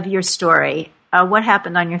bit of your story. What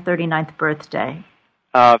happened on your 39th birthday?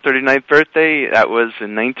 39th birthday, that was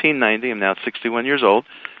in 1990. I'm now 61 years old.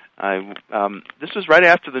 This was right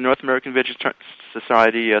after the North American Vegetarian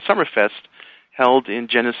Society Summerfest held in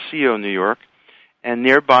Geneseo, New York. And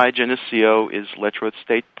nearby Geneseo is Letchworth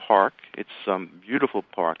State Park. It's a beautiful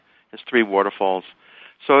park. It has 3 waterfalls.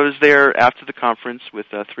 So I was there after the conference with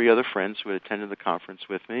 3 other friends who had attended the conference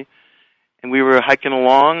with me. And we were hiking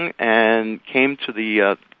along and came to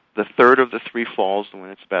the third of the 3 falls, the one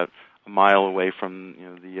that's about a mile away from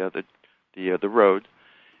the road.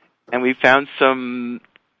 And we found some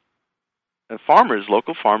farmers,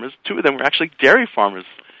 local farmers. 2 of them were actually dairy farmers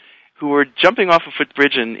who were jumping off a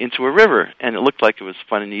footbridge into a river, and it looked like it was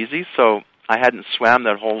fun and easy. So I hadn't swam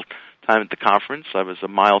that whole time at the conference. I was a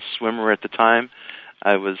mile swimmer at the time.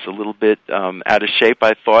 I was a little bit out of shape,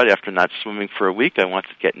 I thought, after not swimming for a week. I wanted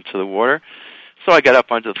to get into the water. So I got up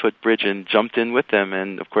onto the footbridge and jumped in with them.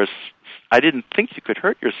 And, of course, I didn't think you could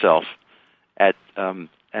hurt yourself at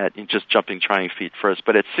just jumping trying feet first.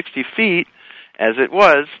 But at 60 feet, as it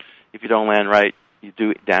was, if you don't land right, you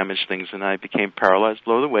do damage things. And I became paralyzed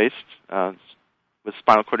below the waist with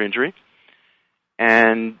spinal cord injury.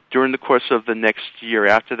 And during the course of the next year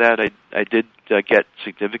after that, I did get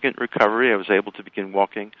significant recovery. I was able to begin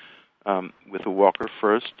walking with a walker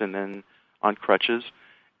first and then on crutches.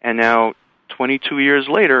 And now, 22 years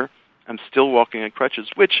later, I'm still walking on crutches,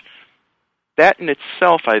 which that in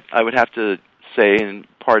itself, I would have to say, and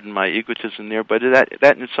pardon my egotism there, but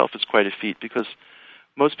that in itself is quite a feat because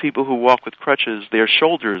most people who walk with crutches, their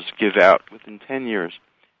shoulders give out within 10 years,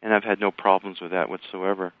 and I've had no problems with that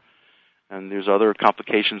whatsoever. And there's other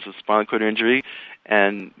complications of spinal cord injury,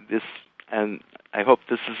 and I hope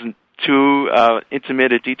this isn't too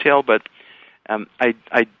intimate a detail, but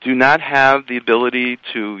I do not have the ability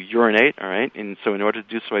to urinate, all right? And so in order to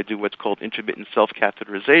do so, I do what's called intermittent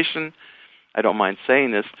self-catheterization. I don't mind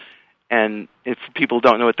saying this. And if people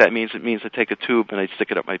don't know what that means, it means I take a tube and I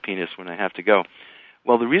stick it up my penis when I have to go.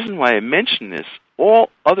 Well, the reason why I mention this, all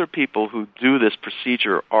other people who do this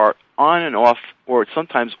procedure are on and off, or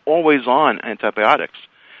sometimes always on antibiotics,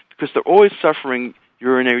 because they're always suffering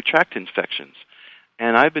urinary tract infections.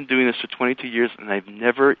 And I've been doing this for 22 years, and I've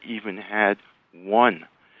never even had one.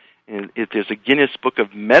 And if there's a Guinness Book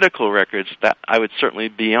of Medical Records, that I would certainly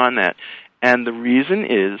be on that. And the reason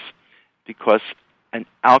is because an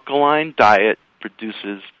alkaline diet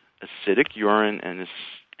produces acidic urine, and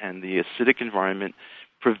the acidic environment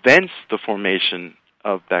prevents the formation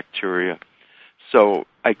of bacteria. So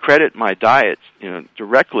I credit my diet,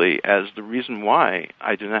 directly as the reason why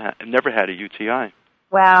I've never had a UTI.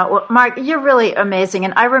 Wow. Well, Mark, you're really amazing.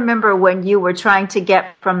 And I remember when you were trying to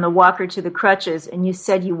get from the walker to the crutches, and you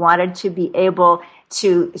said you wanted to be able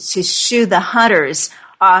to shoo the hunters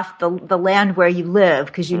off the land where you live,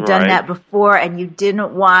 because you've done that before, and you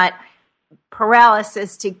didn't want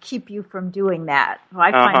paralysis to keep you from doing that. Well,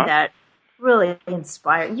 I find that really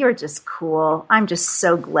inspiring. You're just cool. I'm just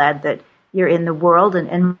so glad that you're in the world and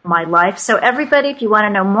in my life. So everybody, if you want to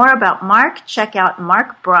know more about Mark, check out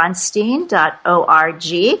markbronstein.org.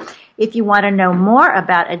 If you want to know more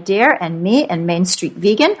about Adair and me and Main Street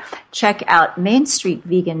Vegan, check out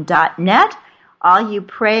mainstreetvegan.net. All you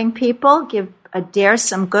praying people, give Adair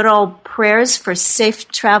some good old prayers for safe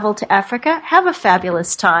travel to Africa. Have a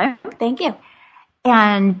fabulous time. Thank you.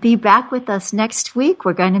 And be back with us next week.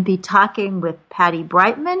 We're going to be talking with Patty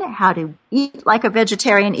Brightman, how to eat like a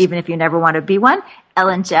vegetarian, even if you never want to be one.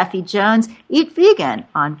 Ellen Jaffe Jones, eat vegan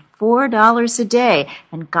on $4 a day.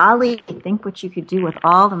 And golly, think what you could do with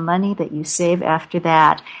all the money that you save after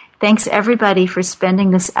that. Thanks, everybody, for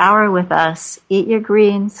spending this hour with us. Eat your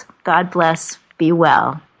greens. God bless. Be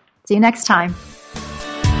well. See you next time.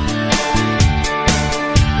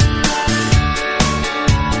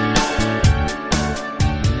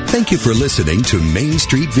 Thank you for listening to Main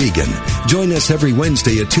Street Vegan. Join us every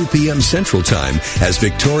Wednesday at 2 p.m. Central Time as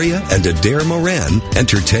Victoria and Adair Moran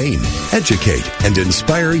entertain, educate, and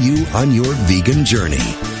inspire you on your vegan journey.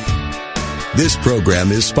 This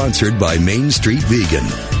program is sponsored by Main Street Vegan.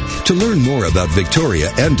 To learn more about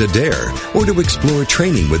Victoria and Adair, or to explore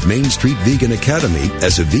training with Main Street Vegan Academy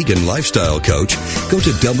as a vegan lifestyle coach, go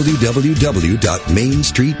to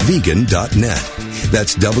www.mainstreetvegan.net.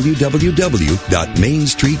 That's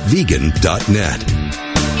www.mainstreetvegan.net.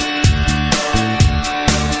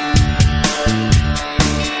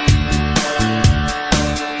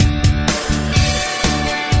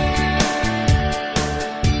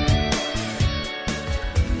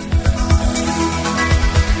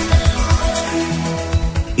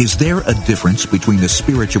 Is there a difference between the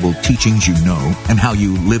spiritual teachings you know and how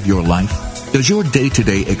you live your life? Does your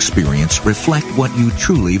day-to-day experience reflect what you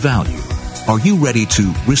truly value? Are you ready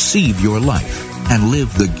to receive your life and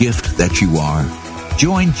live the gift that you are?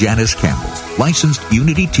 Join Janice Campbell, licensed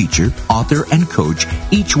Unity teacher, author, and coach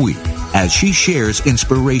each week as she shares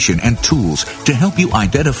inspiration and tools to help you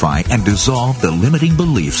identify and dissolve the limiting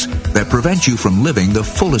beliefs that prevent you from living the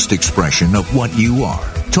fullest expression of what you are.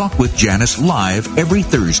 Talk with Janice live every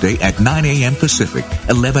Thursday at 9 a.m. Pacific,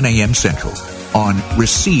 11 a.m. Central on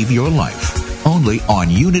Receive Your Life, only on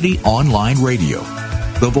Unity Online Radio,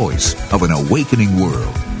 the voice of an awakening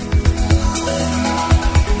world.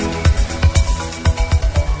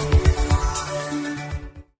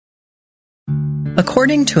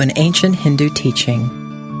 According to an ancient Hindu teaching,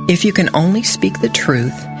 if you can only speak the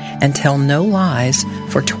truth and tell no lies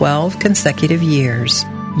for 12 consecutive years,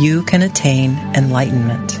 you can attain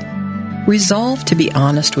enlightenment. Resolve to be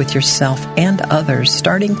honest with yourself and others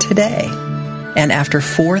starting today. And after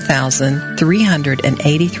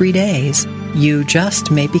 4,383 days, you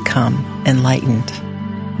just may become enlightened.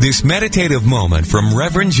 This meditative moment from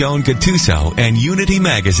Reverend Joan Gattuso and Unity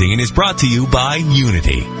Magazine is brought to you by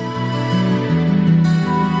Unity.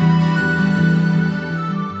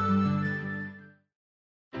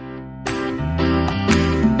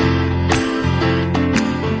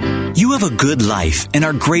 You have a good life and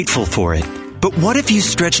are grateful for it. But what if you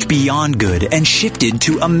stretched beyond good and shifted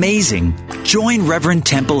to amazing? Join Reverend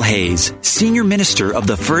Temple Hayes, Senior Minister of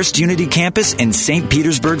the First Unity Campus in St.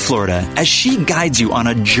 Petersburg, Florida, as she guides you on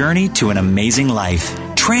a journey to an amazing life.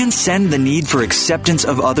 Transcend the need for acceptance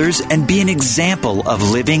of others and be an example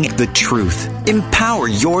of living the truth. Empower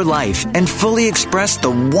your life and fully express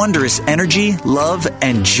the wondrous energy, love,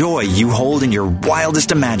 and joy you hold in your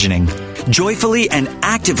wildest imagining. Joyfully and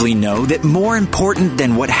actively know that more important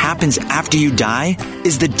than what happens after you die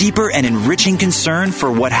is the deeper and enriching concern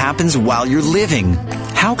for what happens while you're living.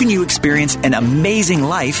 How can you experience an amazing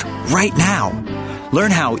life right now?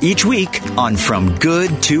 Learn how each week on From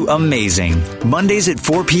Good to Amazing. Mondays at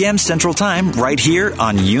 4 p.m. Central Time, right here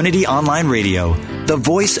on Unity Online Radio, the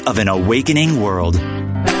voice of an awakening world.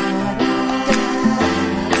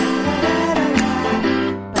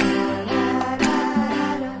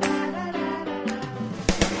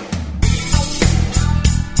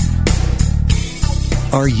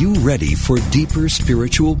 Are you ready for deeper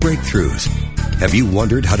spiritual breakthroughs? Have you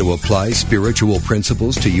wondered how to apply spiritual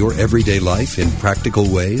principles to your everyday life in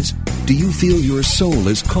practical ways? Do you feel your soul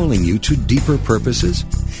is calling you to deeper purposes?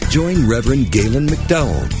 Join Reverend Galen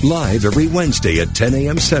McDowell live every Wednesday at 10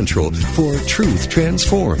 a.m. Central for Truth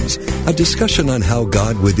Transforms, a discussion on how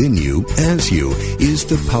God within you, as you, is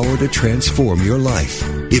the power to transform your life.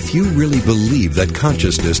 If you really believe that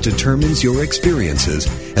consciousness determines your experiences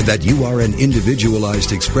and that you are an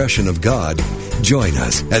individualized expression of God, join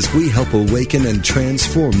us as we help awaken and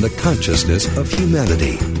transform the consciousness of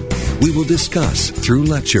humanity. We will discuss, through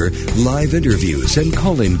lecture, live interviews, and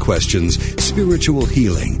call-in questions, spiritual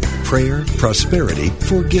healing, prayer, prosperity,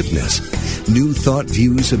 forgiveness, new thought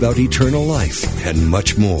views about eternal life, and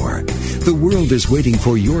much more. The world is waiting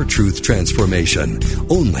for your truth transformation,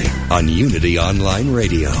 only on Unity Online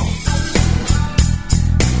Radio.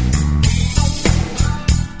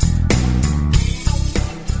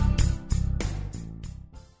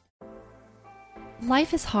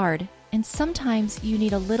 Life is hard, and sometimes you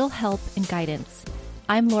need a little help and guidance.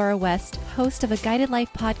 I'm Laura West, host of a Guided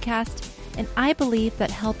Life podcast, and I believe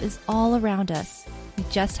that help is all around us. We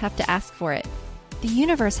just have to ask for it. The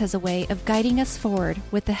universe has a way of guiding us forward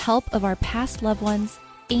with the help of our past loved ones,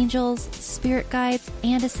 angels, spirit guides,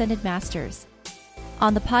 and ascended masters.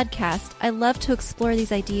 On the podcast, I love to explore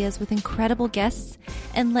these ideas with incredible guests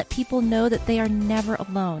and let people know that they are never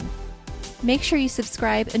alone. Make sure you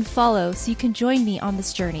subscribe and follow so you can join me on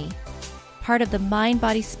this journey. Part of the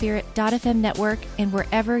MindBodySpirit.fm network and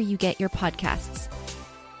wherever you get your podcasts.